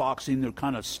watch boxing, they're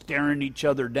kind of staring each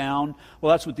other down. Well,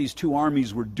 that's what these two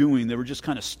armies were doing. They were just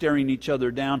kind of staring each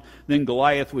other down. Then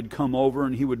Goliath would come over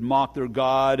and he would mock their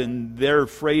God, and they're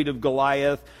afraid of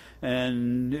Goliath.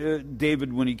 And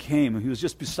David, when he came, he was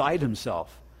just beside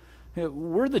himself.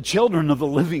 We're the children of the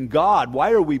living God.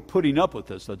 Why are we putting up with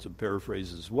this? That's a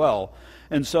paraphrase as well.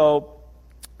 And so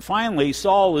finally,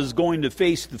 Saul is going to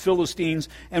face the Philistines.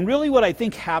 And really what I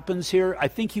think happens here, I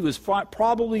think he was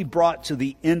probably brought to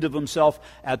the end of himself.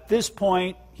 At this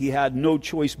point, he had no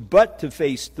choice but to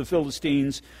face the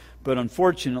Philistines. But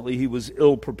unfortunately, he was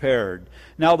ill-prepared.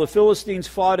 Now the Philistines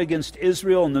fought against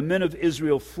Israel, and the men of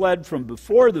Israel fled from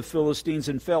before the Philistines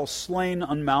and fell slain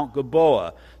on Mount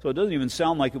Gilboa. So it doesn't even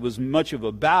sound like it was much of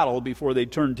a battle before they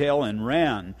turned tail and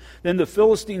ran. Then the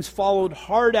Philistines followed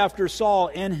hard after Saul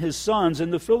and his sons,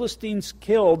 and the Philistines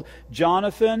killed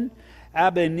Jonathan,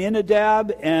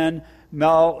 Abinadab, and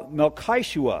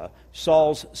Malchishua,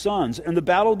 Saul's sons. And the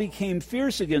battle became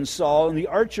fierce against Saul, and the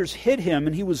archers hit him,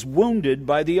 and he was wounded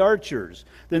by the archers.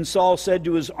 Then Saul said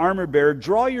to his armor-bearer,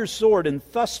 "Draw your sword and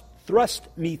thrust thrust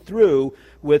me through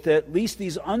with at least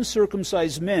these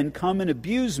uncircumcised men come and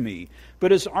abuse me.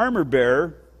 But his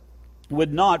armor-bearer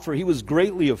would not, for he was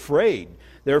greatly afraid.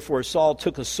 Therefore Saul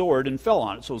took a sword and fell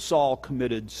on it. So Saul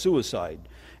committed suicide.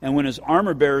 And when his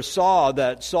armor-bearer saw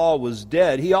that Saul was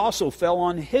dead, he also fell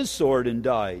on his sword and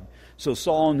died. So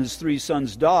Saul and his 3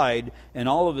 sons died, and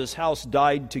all of his house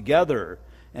died together.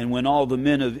 And when all the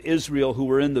men of Israel who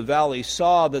were in the valley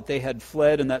saw that they had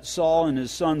fled and that Saul and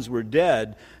his sons were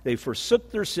dead, they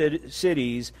forsook their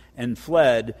cities and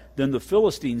fled. Then the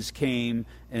Philistines came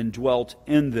and dwelt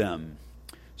in them.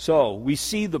 So we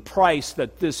see the price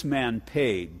that this man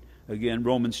paid. Again,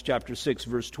 Romans chapter 6,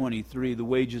 verse 23, the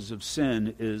wages of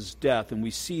sin is death. And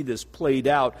we see this played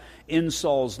out in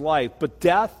Saul's life. But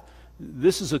death,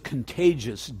 this is a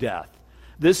contagious death.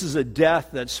 This is a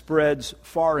death that spreads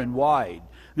far and wide.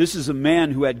 This is a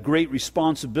man who had great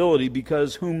responsibility,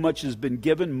 because whom much has been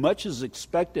given, much is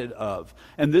expected of.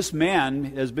 And this man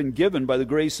has been given, by the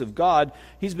grace of God,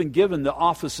 he's been given the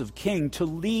office of king to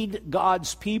lead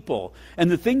God's people.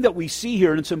 And the thing that we see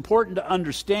here, and it's important to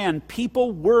understand,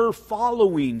 people were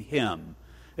following him.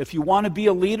 If you want to be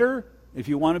a leader,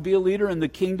 in the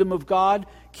kingdom of God,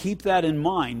 keep that in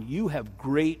mind. You have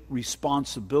great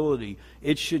responsibility.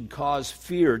 It should cause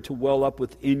fear to well up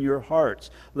within your hearts.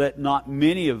 Let not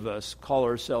many of us call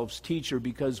ourselves teacher,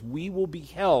 because we will be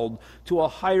held to a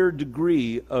higher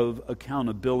degree of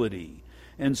accountability.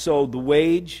 And so the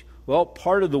wage,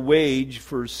 part of the wage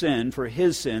for sin, for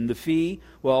his sin, the fee,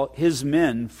 his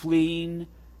men fleeing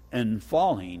and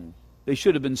falling. They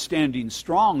should have been standing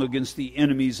strong against the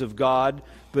enemies of God,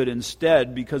 but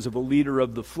instead, because of a leader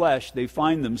of the flesh, they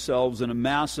find themselves in a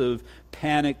massive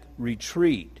panic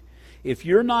retreat. If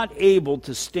you're not able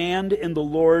to stand in the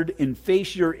Lord and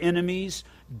face your enemies,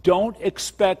 don't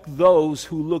expect those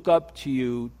who look up to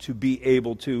you to be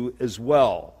able to as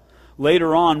well.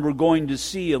 Later on, we're going to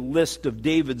see a list of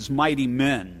David's mighty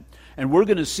men, and we're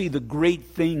going to see the great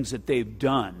things that they've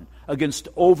done. Against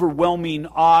overwhelming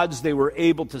odds, they were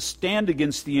able to stand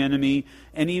against the enemy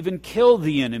and even kill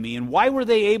the enemy. And why were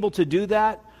they able to do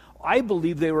that? I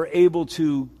believe they were able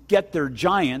to get their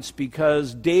giants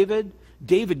because David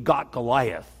got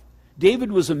Goliath.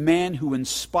 David was a man who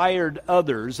inspired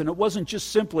others, and it wasn't just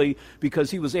simply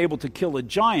because he was able to kill a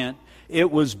giant.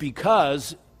 It was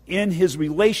because in his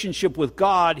relationship with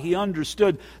God, he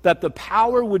understood that the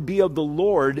power would be of the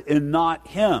Lord and not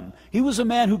him. He was a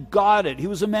man who got it. He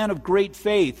was a man of great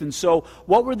faith. And so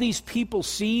what were these people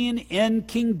seeing in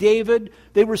King David?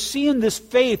 They were seeing this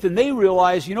faith, and they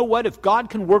realized, you know what? If God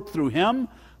can work through him,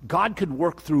 God could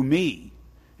work through me.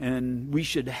 And we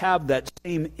should have that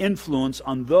same influence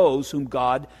on those whom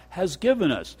God has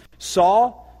given us.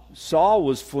 Saul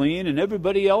was fleeing, and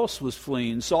everybody else was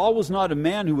fleeing. Saul was not a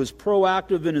man who was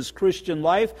proactive in his Christian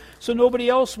life, so nobody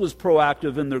else was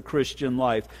proactive in their Christian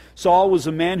life. Saul was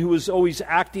a man who was always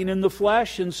acting in the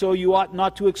flesh, and so you ought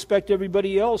not to expect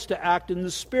everybody else to act in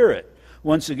the Spirit.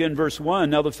 Once again, verse 1,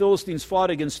 now the Philistines fought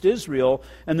against Israel,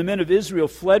 and the men of Israel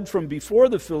fled from before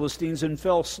the Philistines and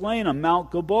fell slain on Mount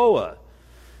Gilboa.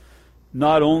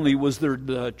 Not only was there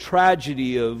the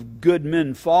tragedy of good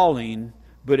men falling,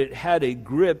 but it had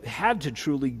to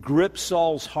truly grip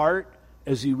Saul's heart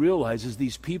as he realizes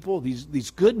these people,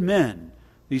 these good men,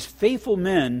 these faithful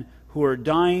men who are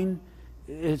dying,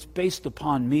 it's based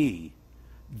upon me.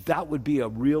 That would be a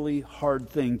really hard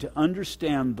thing to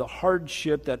understand, the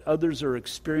hardship that others are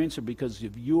experiencing because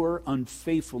of your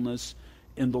unfaithfulness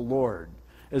in the Lord.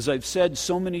 As I've said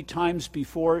so many times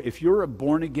before, if you're a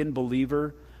born-again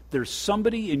believer, there's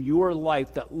somebody in your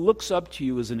life that looks up to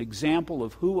you as an example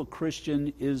of who a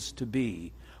Christian is to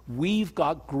be. We've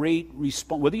got great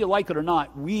whether you like it or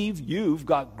not, you've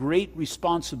got great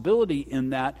responsibility in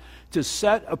that to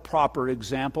set a proper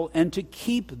example and to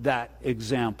keep that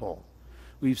example.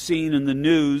 We've seen in the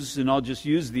news, and I'll just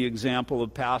use the example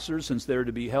of pastors since they're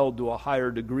to be held to a higher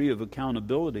degree of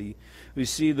accountability. We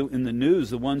see in the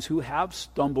news the ones who have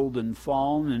stumbled and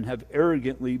fallen and have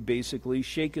arrogantly basically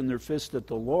shaken their fist at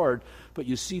the Lord, but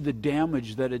you see the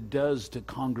damage that it does to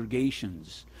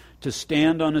congregations. To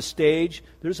stand on a stage,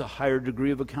 there's a higher degree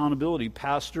of accountability.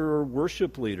 Pastor or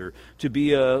worship leader. To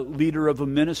be a leader of a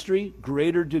ministry,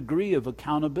 greater degree of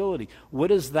accountability. What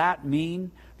does that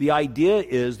mean? The idea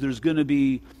is there's going to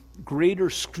be greater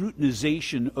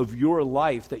scrutinization of your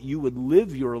life, that you would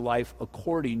live your life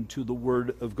according to the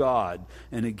Word of God.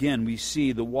 And again, we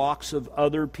see the walks of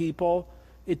other people.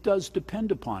 It does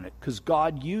depend upon it, because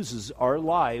God uses our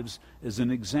lives as an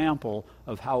example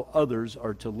of how others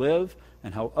are to live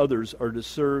and how others are to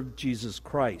serve Jesus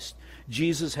Christ.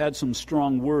 Jesus had some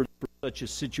strong words for such a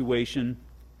situation.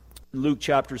 In Luke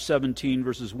chapter 17,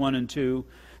 verses 1 and 2,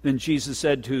 Then Jesus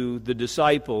said to the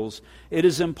disciples, "It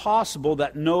is impossible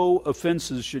that no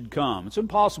offenses should come." It's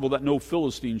impossible that no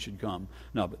Philistine should come.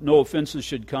 No, but no offenses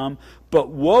should come. But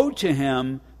woe to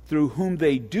him through whom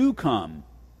they do come.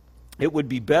 It would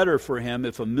be better for him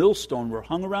if a millstone were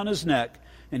hung around his neck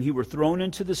and he were thrown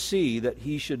into the sea, that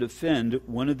he should offend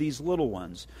one of these little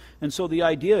ones. And so the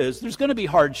idea is there's going to be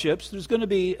hardships, there's going to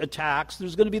be attacks,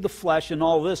 there's going to be the flesh and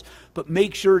all this, but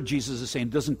make sure, Jesus is saying,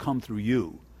 it doesn't come through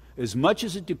you. As much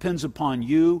as it depends upon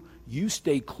you, you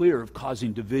stay clear of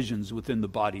causing divisions within the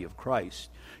body of Christ.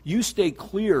 You stay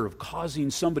clear of causing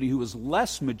somebody who is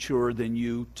less mature than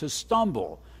you to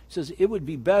stumble. He says it would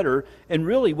be better, and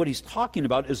really what he's talking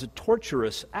about is a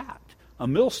torturous act. A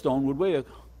millstone would weigh,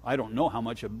 I don't know how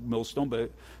much a millstone, but as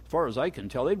far as I can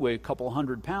tell, they'd weigh a couple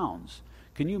 100 pounds.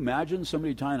 Can you imagine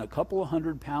somebody tying a couple of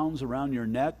 100 pounds around your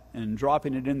neck and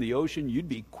dropping it in the ocean? You'd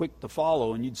be quick to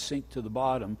follow and you'd sink to the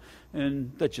bottom.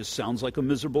 And that just sounds like a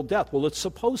miserable death. Well, it's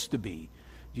supposed to be.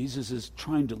 Jesus is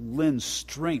trying to lend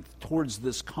strength towards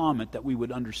this comment that we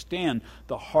would understand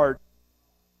the heart.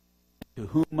 To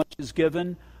whom much is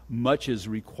given, much is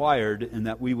required, and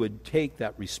that we would take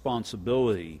that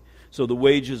responsibility. So the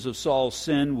wages of Saul's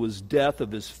sin was death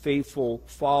of his faithful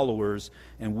followers,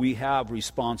 and we have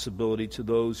responsibility to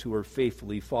those who are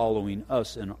faithfully following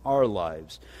us in our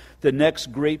lives. The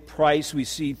next great price, we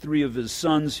see 3 of his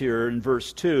sons here in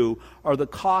verse 2, are the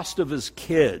cost of his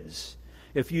kids.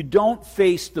 If you don't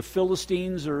face the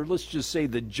Philistines, or let's just say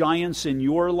the giants in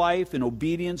your life in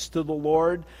obedience to the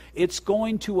Lord, it's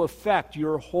going to affect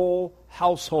your whole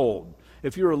household.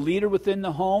 If you're a leader within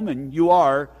the home, and you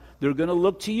are, they're going to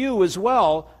look to you as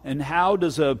well. And how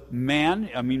does a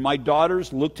man, my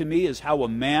daughters look to me as how a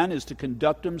man is to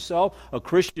conduct himself. A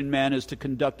Christian man is to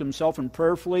conduct himself, and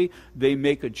prayerfully they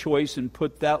make a choice and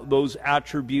put those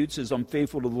attributes, as I'm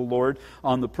faithful to the Lord,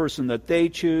 on the person that they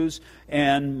choose.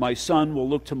 And my son will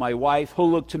look to my wife. He'll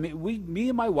look to me. Me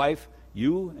and my wife,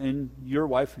 you and your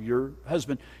wife, your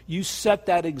husband, you set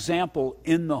that example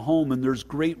in the home, and there's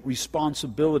great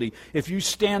responsibility. If you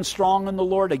stand strong in the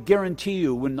Lord, I guarantee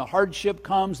you, when the hardship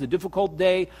comes, the difficult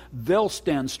day, they'll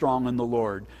stand strong in the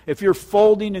Lord. If you're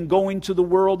folding and going to the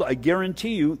world, I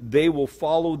guarantee you, they will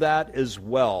follow that as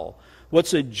well.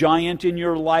 What's a giant in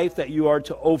your life that you are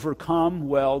to overcome?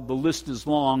 Well, the list is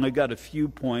long. I got a few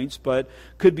points, but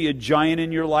could be a giant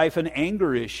in your life, an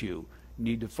anger issue.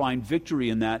 Need to find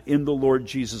victory in that in the Lord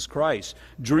Jesus Christ.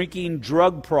 Drinking,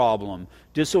 drug problem,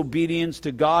 disobedience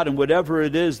to God, and whatever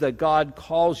it is that God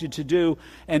calls you to do,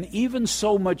 and even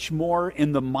so much more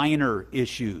in the minor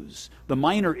issues. The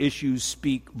minor issues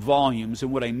speak volumes,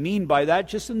 and what I mean by that,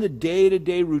 just in the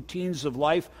day-to-day routines of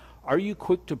life, are you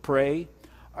quick to pray?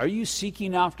 Are you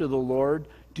seeking after the Lord?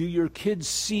 Do your kids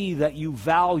see that you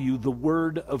value the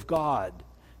Word of God?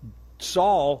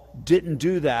 Saul didn't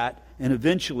do that, and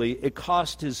eventually it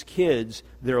cost his kids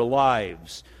their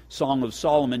lives. Song of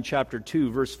Solomon, chapter 2,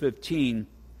 verse 15.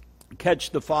 Catch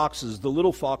the foxes, the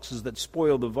little foxes that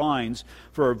spoil the vines,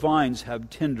 for our vines have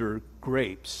tender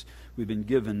grapes. We've been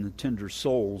given the tender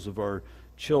souls of our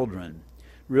children.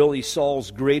 Really, Saul's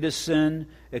greatest sin,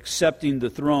 accepting the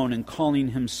throne and calling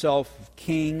himself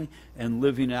king and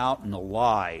living out in a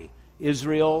lie.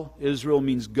 Israel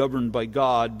means governed by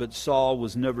God, but Saul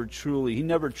never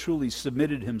truly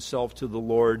submitted himself to the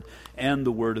Lord and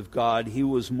the Word of God. He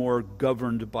was more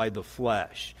governed by the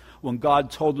flesh. When God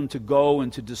told him to go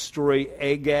and to destroy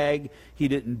Agag, he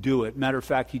didn't do it. Matter of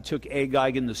fact, he took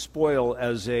Agag and the spoil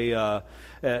as a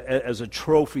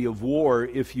trophy of war,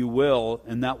 if you will,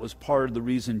 and that was part of the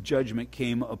reason judgment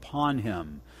came upon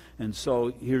him. And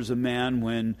so here's a man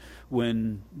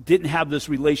when didn't have this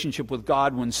relationship with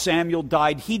God. When Samuel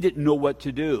died, he didn't know what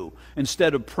to do.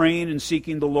 Instead of praying and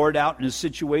seeking the Lord out in his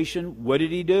situation, what did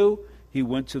he do? He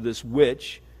went to this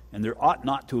witch, and there ought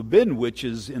not to have been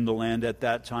witches in the land at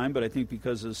that time, but I think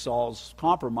because of Saul's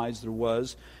compromise there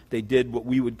was. They did what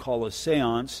we would call a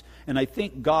seance, and I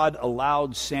think God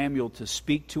allowed Samuel to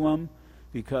speak to him,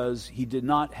 because he did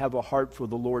not have a heart for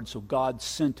the Lord. So God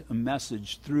sent a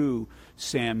message through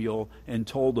Samuel and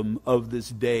told him of this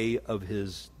day of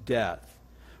his death.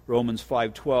 Romans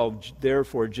 5:12,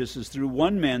 therefore, just as through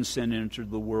one man sin entered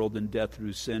the world, and death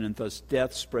through sin, and thus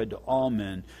death spread to all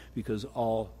men because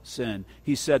all sin.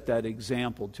 He set that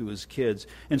example to his kids.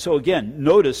 And so again,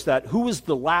 notice that who was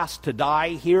the last to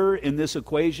die here in this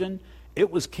equation? It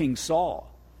was King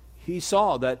Saul. He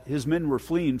saw that his men were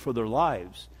fleeing for their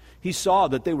lives. He saw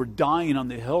that they were dying on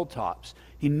the hilltops.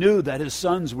 He knew that his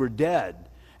sons were dead.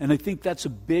 And I think that's a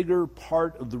bigger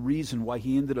part of the reason why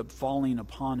he ended up falling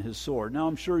upon his sword. Now,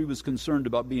 I'm sure he was concerned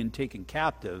about being taken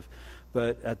captive,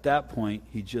 but at that point,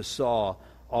 he just saw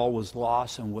all was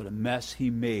lost and what a mess he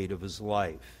made of his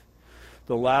life.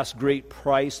 The last great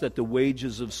price that the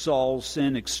wages of Saul's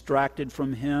sin extracted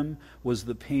from him was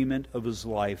the payment of his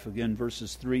life. Again,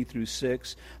 verses 3 through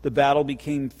 6. The battle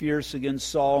became fierce against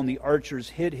Saul, and the archers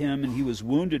hit him, and he was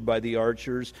wounded by the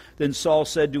archers. Then Saul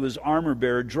said to his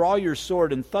armor-bearer, "Draw your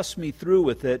sword and thrust me through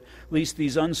with it, lest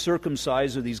these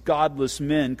uncircumcised or these godless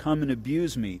men come and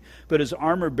abuse me." But his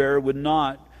armor-bearer would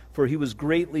not, for he was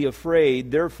greatly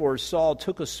afraid. Therefore Saul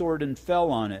took a sword and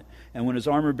fell on it. And when his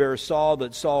armor-bearer saw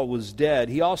that Saul was dead,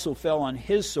 he also fell on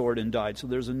his sword and died. So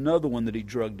there's another one that he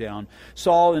dragged down.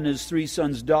 Saul and his 3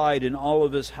 sons died, and all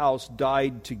of his house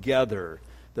died together.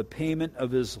 The payment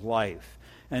of his life.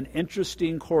 An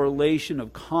interesting correlation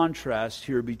of contrast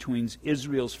here between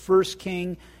Israel's first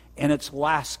king and its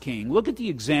last king. Look at the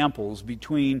examples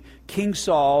between King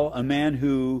Saul, a man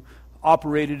who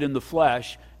operated in the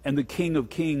flesh, and the King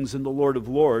of Kings and the Lord of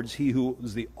Lords, he who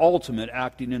was the ultimate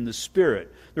acting in the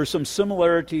Spirit. There are some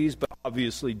similarities, but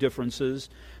obviously differences.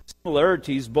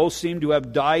 Similarities, both seem to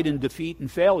have died in defeat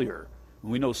and failure.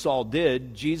 We know Saul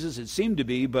did. Jesus, it seemed to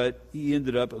be, but he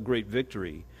ended up a great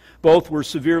victory. Both were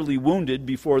severely wounded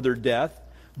before their death.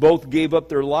 Both gave up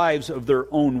their lives of their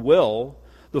own will.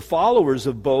 The followers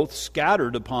of both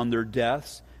scattered upon their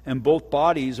deaths, and both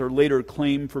bodies are later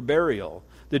claimed for burial.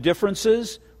 The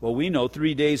differences? Well, we know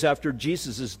 3 days after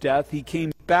Jesus' death, he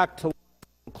came back to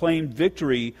claim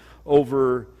victory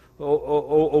over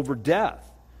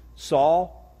death.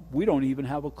 Saul, we don't even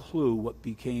have a clue what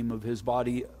became of his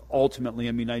body ultimately.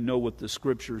 I mean, I know what the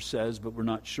Scripture says, but we're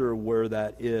not sure where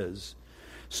that is.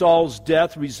 Saul's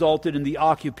death resulted in the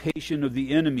occupation of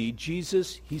the enemy.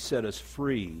 Jesus, he set us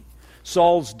free.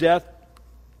 Saul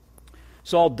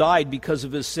died because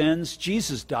of his sins.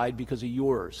 Jesus died because of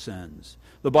your sins.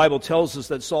 The Bible tells us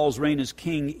that Saul's reign as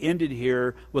king ended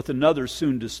here with another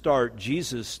soon to start.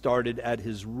 Jesus started at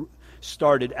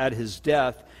his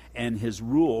death, and his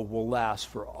rule will last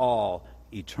for all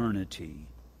eternity.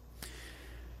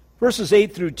 Verses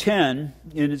 8 through 10,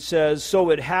 and it says,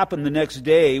 "So it happened the next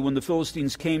day when the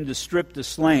Philistines came to strip the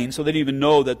slain," so they didn't even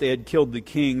know that they had killed the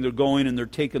king. They're going and they're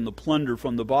taking the plunder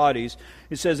from the bodies.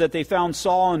 It says that they found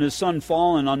Saul and his son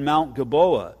fallen on Mount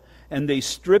Gilboa. And they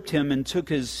stripped him and took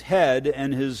his head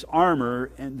and his armor,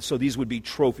 and so these would be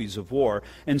trophies of war,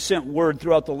 and sent word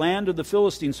throughout the land of the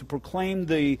Philistines to proclaim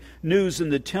the news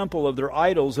in the temple of their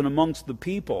idols and amongst the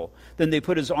people. Then they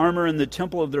put his armor in the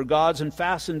temple of their gods and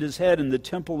fastened his head in the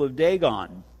temple of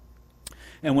Dagon.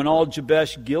 And when all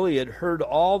Jabesh Gilead heard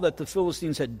all that the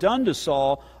Philistines had done to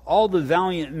Saul, all the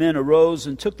valiant men arose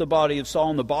and took the body of Saul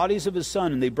and the bodies of his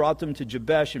son, and they brought them to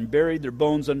Jabesh and buried their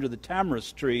bones under the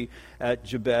tamarisk tree at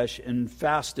Jabesh and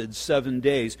fasted 7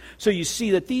 days. So you see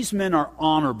that these men are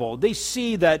honorable. They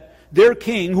see that their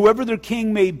king, whoever their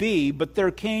king may be, but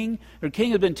their king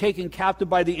has been taken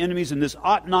captive by the enemies, and this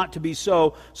ought not to be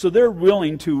so they're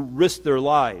willing to risk their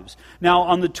lives. Now,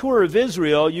 on the tour of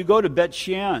Israel, you go to Bet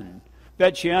Shean.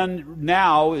 Bet Shean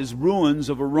now is ruins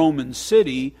of a Roman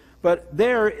city, but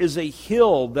there is a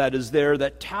hill that is there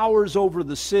that towers over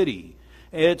the city.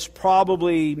 It's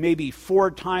probably maybe 4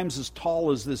 times as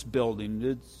tall as this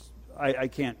building. I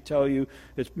can't tell you.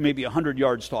 It's maybe 100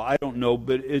 yards tall. I don't know,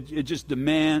 but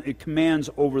it commands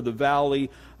over the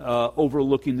valley,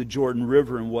 overlooking the Jordan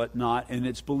River and whatnot, and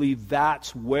it's believed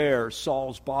that's where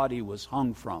Saul's body was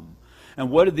hung from. And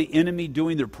what are the enemy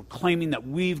doing? They're proclaiming that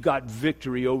we've got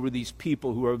victory over these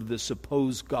people who are the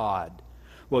supposed God.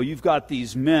 Well, you've got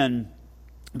these men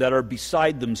that are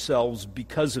beside themselves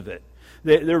because of it.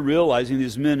 They're realizing,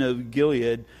 these men of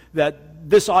Gilead, that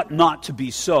this ought not to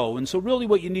be so. And so really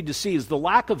what you need to see is the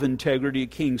lack of integrity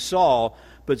of King Saul,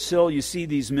 but still you see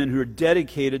these men who are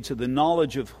dedicated to the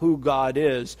knowledge of who God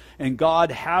is. And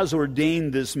God has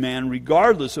ordained this man,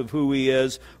 regardless of who he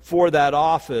is, for that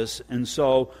office. And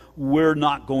so we're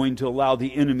not going to allow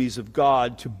the enemies of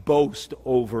God to boast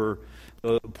over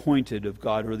the appointed of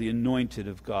God or the anointed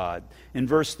of God. In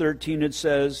verse 13 it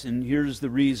says, and here's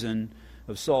the reason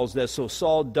of Saul's death. So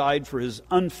Saul died for his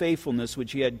unfaithfulness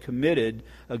which he had committed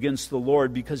against the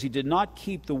Lord, because he did not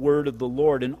keep the word of the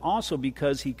Lord, and also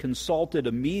because he consulted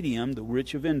a medium, the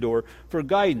witch of Endor, for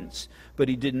guidance. But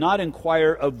he did not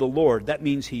inquire of the Lord. That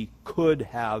means he could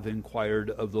have inquired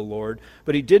of the Lord,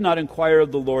 but he did not inquire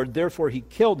of the Lord. Therefore he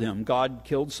killed him. God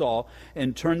killed Saul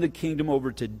and turned the kingdom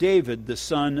over to David, the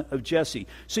son of Jesse.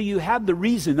 So you have the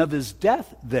reason of his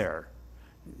death there.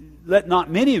 Let not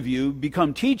many of you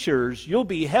become teachers. You'll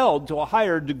be held to a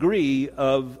higher degree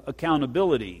of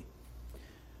accountability.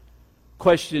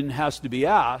 Question has to be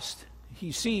asked.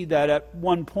 You see that at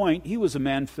one point he was a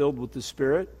man filled with the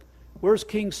Spirit. Where's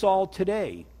King Saul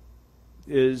today?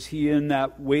 Is he in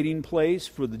that waiting place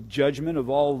for the judgment of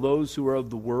all those who are of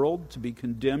the world, to be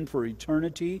condemned for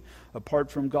eternity apart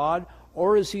from God?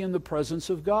 Or is he in the presence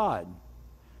of God?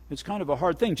 It's kind of a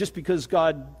hard thing. Just because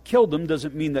God killed him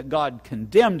doesn't mean that God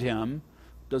condemned him.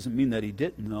 Doesn't mean that he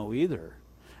didn't know either.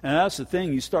 And that's the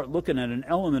thing. You start looking at an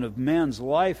element of man's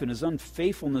life and his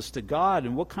unfaithfulness to God,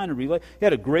 and what kind of he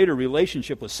had a greater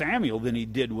relationship with Samuel than he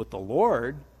did with the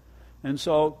Lord. And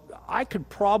so I could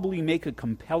probably make a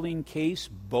compelling case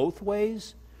both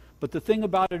ways. But the thing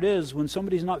about it is, when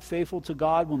somebody's not faithful to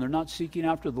God, when they're not seeking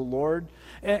after the Lord,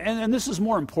 and this is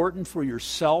more important for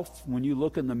yourself when you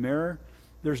look in the mirror,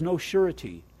 there's no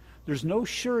surety. There's no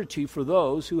surety for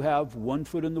those who have one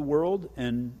foot in the world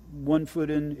and one foot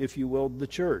in, if you will, the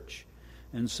church.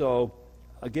 And so,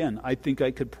 again, I think I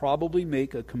could probably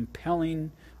make a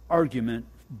compelling argument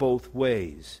both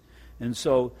ways. And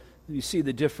so you see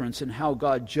the difference in how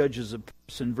God judges a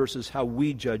person versus how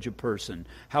we judge a person.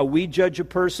 How we judge a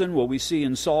person, well, we see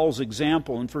in Saul's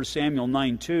example in 1 Samuel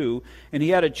 9:2, and he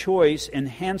had a choice, and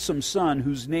handsome son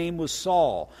whose name was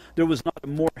Saul. There was not a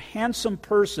more handsome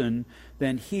person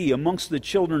than he amongst the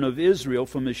children of Israel.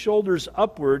 From his shoulders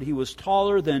upward, he was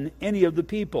taller than any of the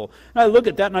people. And I look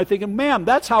at that and I think, man,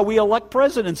 that's how we elect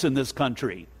presidents in this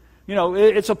country. You know,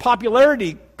 it's a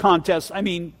popularity contest. I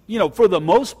mean, you know, for the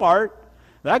most part,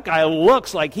 that guy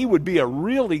looks like he would be a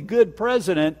really good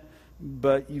president,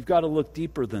 but you've got to look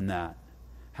deeper than that.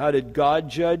 How did God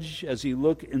judge as he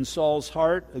looked in Saul's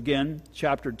heart? Again,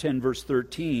 chapter 10, verse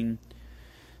 13.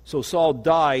 So Saul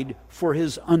died for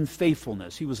his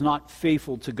unfaithfulness. He was not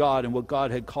faithful to God and what God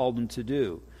had called him to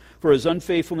do. For his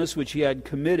unfaithfulness which he had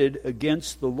committed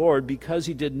against the Lord, because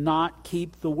he did not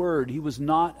keep the word. He was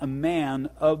not a man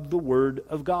of the word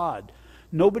of God.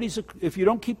 If you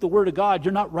don't keep the word of God,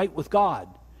 you're not right with God.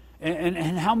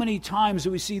 And how many times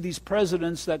do we see these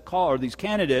presidents that call, or these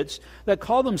candidates that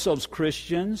call themselves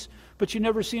Christians, but you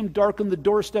never see them darken the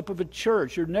doorstep of a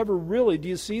church, or never really do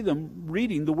you see them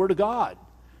reading the word of God.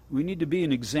 We need to be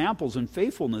in examples and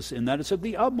faithfulness in that. It's of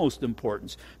the utmost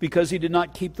importance, because he did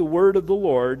not keep the word of the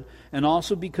Lord, and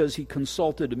also because he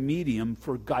consulted a medium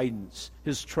for guidance.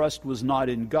 His trust was not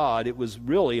in God. It was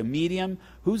really a medium.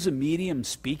 Who's a medium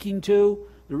speaking to?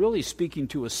 They're really speaking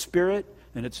to a spirit,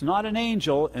 and it's not an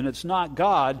angel, and it's not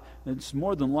God. It's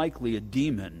more than likely a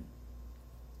demon.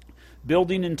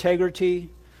 Building integrity,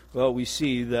 well, we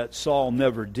see that Saul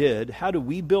never did. How do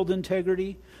we build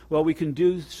integrity? Well, we can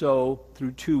do so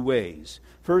through two ways.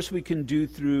 First, we can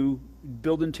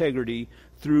build integrity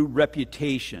through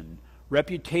reputation.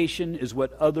 Reputation is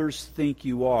what others think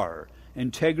you are.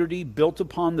 Integrity built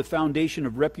upon the foundation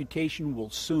of reputation will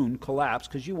soon collapse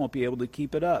because you won't be able to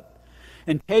keep it up.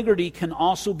 Integrity can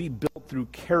also be built through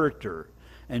character.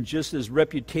 And just as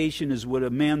reputation is what a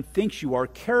man thinks you are,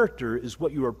 character is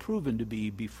what you are proven to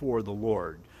be before the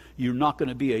Lord. You're not going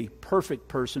to be a perfect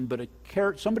person, but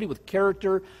somebody with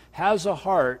character has a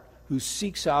heart who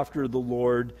seeks after the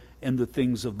Lord and the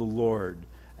things of the Lord.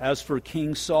 As for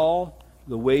King Saul,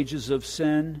 the wages of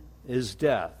sin is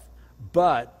death,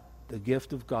 but the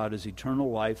gift of God is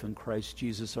eternal life in Christ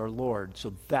Jesus our Lord.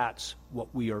 So that's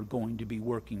what we are going to be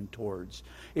working towards.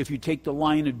 If you take the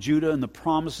line of Judah and the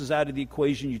promises out of the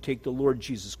equation, you take the Lord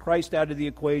Jesus Christ out of the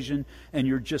equation, and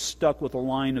you're just stuck with a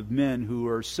line of men who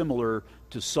are similar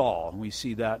to Saul. And we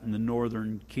see that in the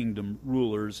northern kingdom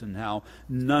rulers and how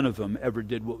none of them ever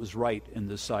did what was right in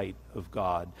the sight of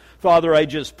God. Father, I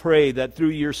just pray that through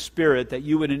your Spirit that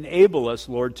you would enable us,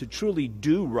 Lord, to truly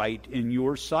do right in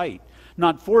your sight.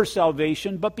 Not for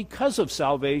salvation, but because of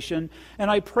salvation.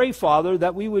 And I pray, Father,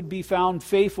 that we would be found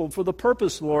faithful for the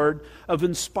purpose, Lord, of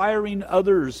inspiring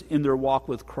others in their walk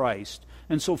with Christ.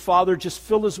 And so, Father, just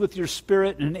fill us with your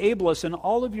Spirit and enable us in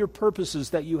all of your purposes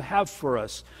that you have for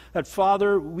us. That,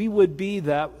 Father, we would be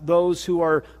those who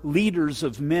are leaders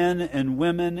of men and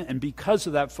women, and because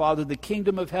of that, Father, the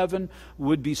kingdom of heaven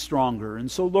would be stronger.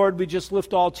 And so, Lord, we just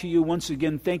lift all to you once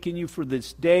again, thanking you for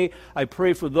this day. I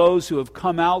pray for those who have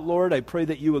come out, Lord. I pray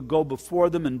that you would go before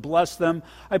them and bless them.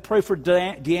 I pray for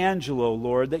D'Angelo,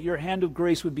 Lord, that your hand of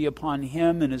grace would be upon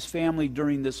him and his family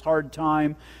during this hard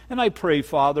time. And I pray,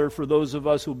 Father, for those of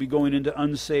us who will be going into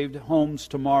unsaved homes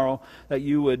tomorrow, that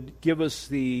you would give us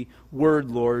the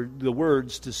word, Lord, the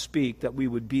words to speak, that we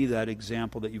would be that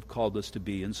example that you've called us to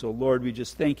be. And so, Lord, we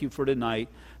just thank you for tonight,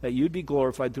 that you'd be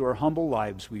glorified through our humble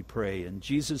lives, we pray. In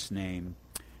Jesus' name,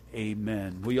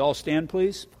 amen. Will you all stand,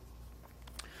 please?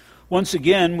 Once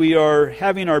again, we are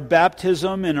having our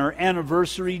baptism and our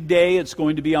anniversary day. It's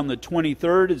going to be on the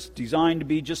 23rd. It's designed to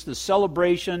be just a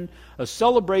celebration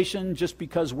just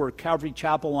because we're Calvary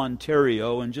Chapel,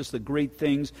 Ontario, and just the great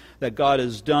things that God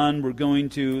has done.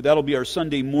 That'll be our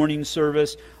Sunday morning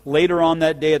service. Later on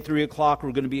that day at 3 o'clock,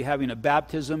 we're going to be having a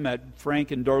baptism at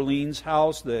Frank and Darlene's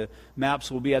house. The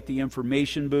maps will be at the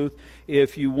information booth.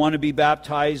 If you want to be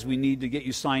baptized, we need to get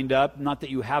you signed up. Not that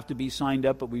you have to be signed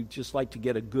up, but we'd just like to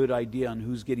get a good idea on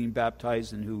who's getting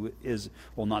baptized and who is,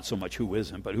 well, not so much who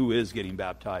isn't, but who is getting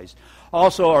baptized.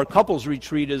 Also, our couples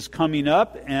retreat is coming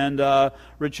up, and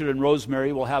Richard and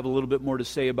Rosemary will have a little bit more to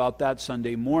say about that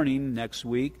Sunday morning next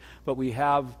week. But we've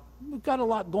got a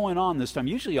lot going on this time.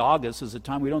 Usually August is a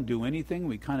time we don't do anything.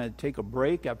 We kind of take a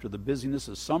break after the busyness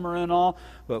of summer and all,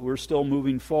 but we're still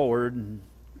moving forward, and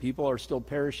people are still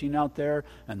perishing out there,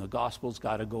 and the gospel's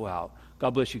got to go out.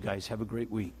 God bless you guys. Have a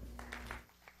great week.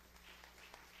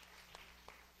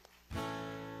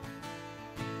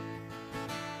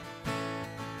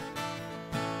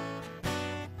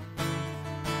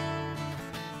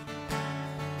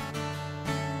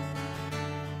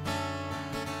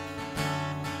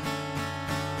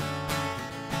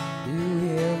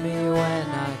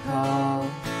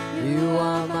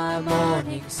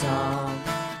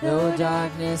 Though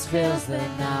darkness fills the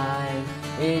night,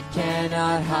 it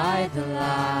cannot hide the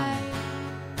light.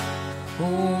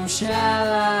 Whom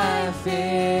shall I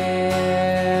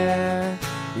fear?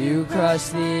 You crush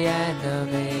the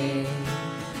enemy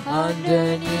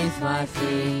underneath my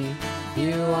feet.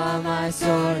 You are my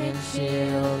sword and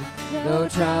shield, though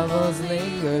troubles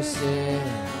linger still.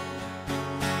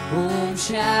 Whom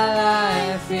shall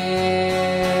I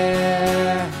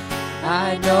fear?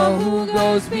 I know who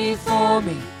goes before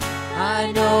me.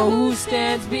 I know who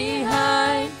stands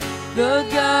behind. The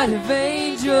God of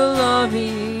angel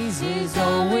armies is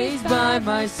always by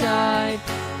my side.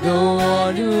 The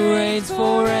one who reigns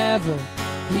forever,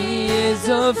 he is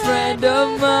a friend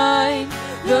of mine.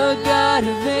 The God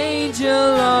of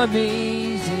angel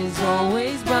armies is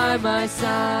always by my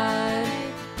side.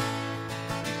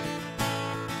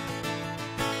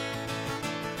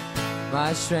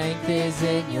 My strength is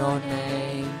in your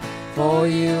name, for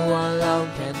you alone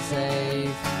can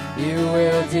save. You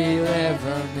will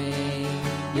deliver me,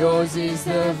 yours is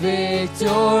the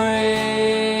victory.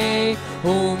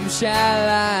 Whom shall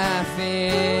I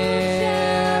fear?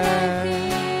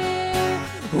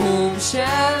 Whom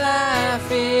shall I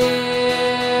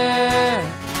fear?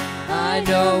 I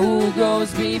know who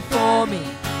goes before me,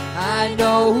 I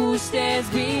know who stands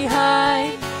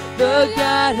behind. The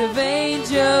God of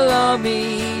angel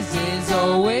armies is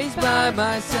always by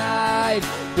my side.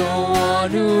 The one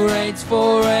who reigns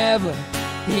forever,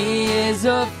 he is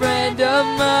a friend of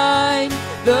mine.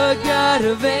 The God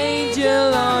of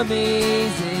angel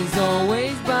armies is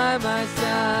always by my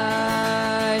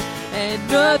side. And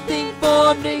nothing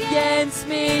formed against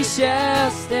me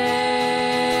shall stand.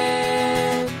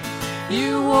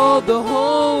 You hold the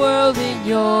whole world in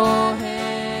your hands.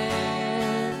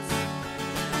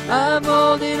 I'm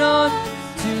holding on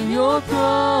to your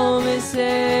promises.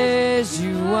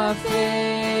 You are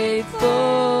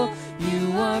faithful.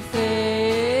 You are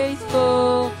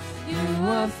faithful. You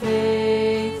are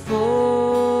faithful.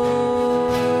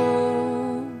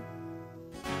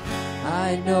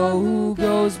 I know who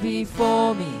goes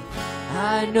before me.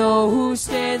 I know who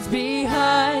stands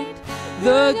behind.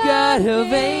 The God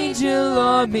of angel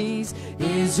armies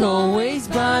is always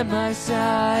by my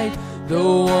side. The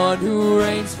one who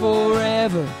reigns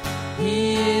forever,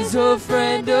 he is a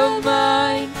friend of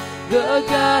mine. The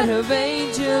God of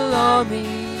angel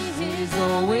armies is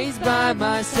always by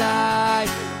my side.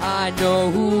 I know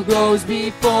who goes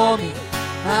before me,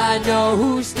 I know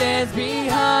who stands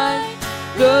behind.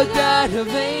 The God of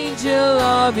angel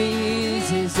armies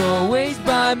is always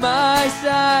by my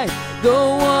side. The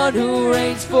one who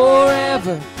reigns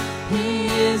forever, he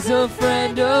is a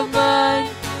friend of mine.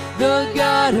 The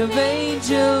God of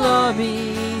angel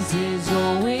armies is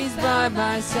always by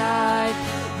my side.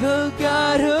 The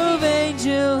God of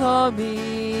angel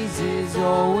armies is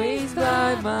always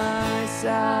by my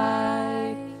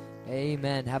side.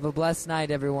 Amen. Have a blessed night,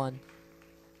 everyone.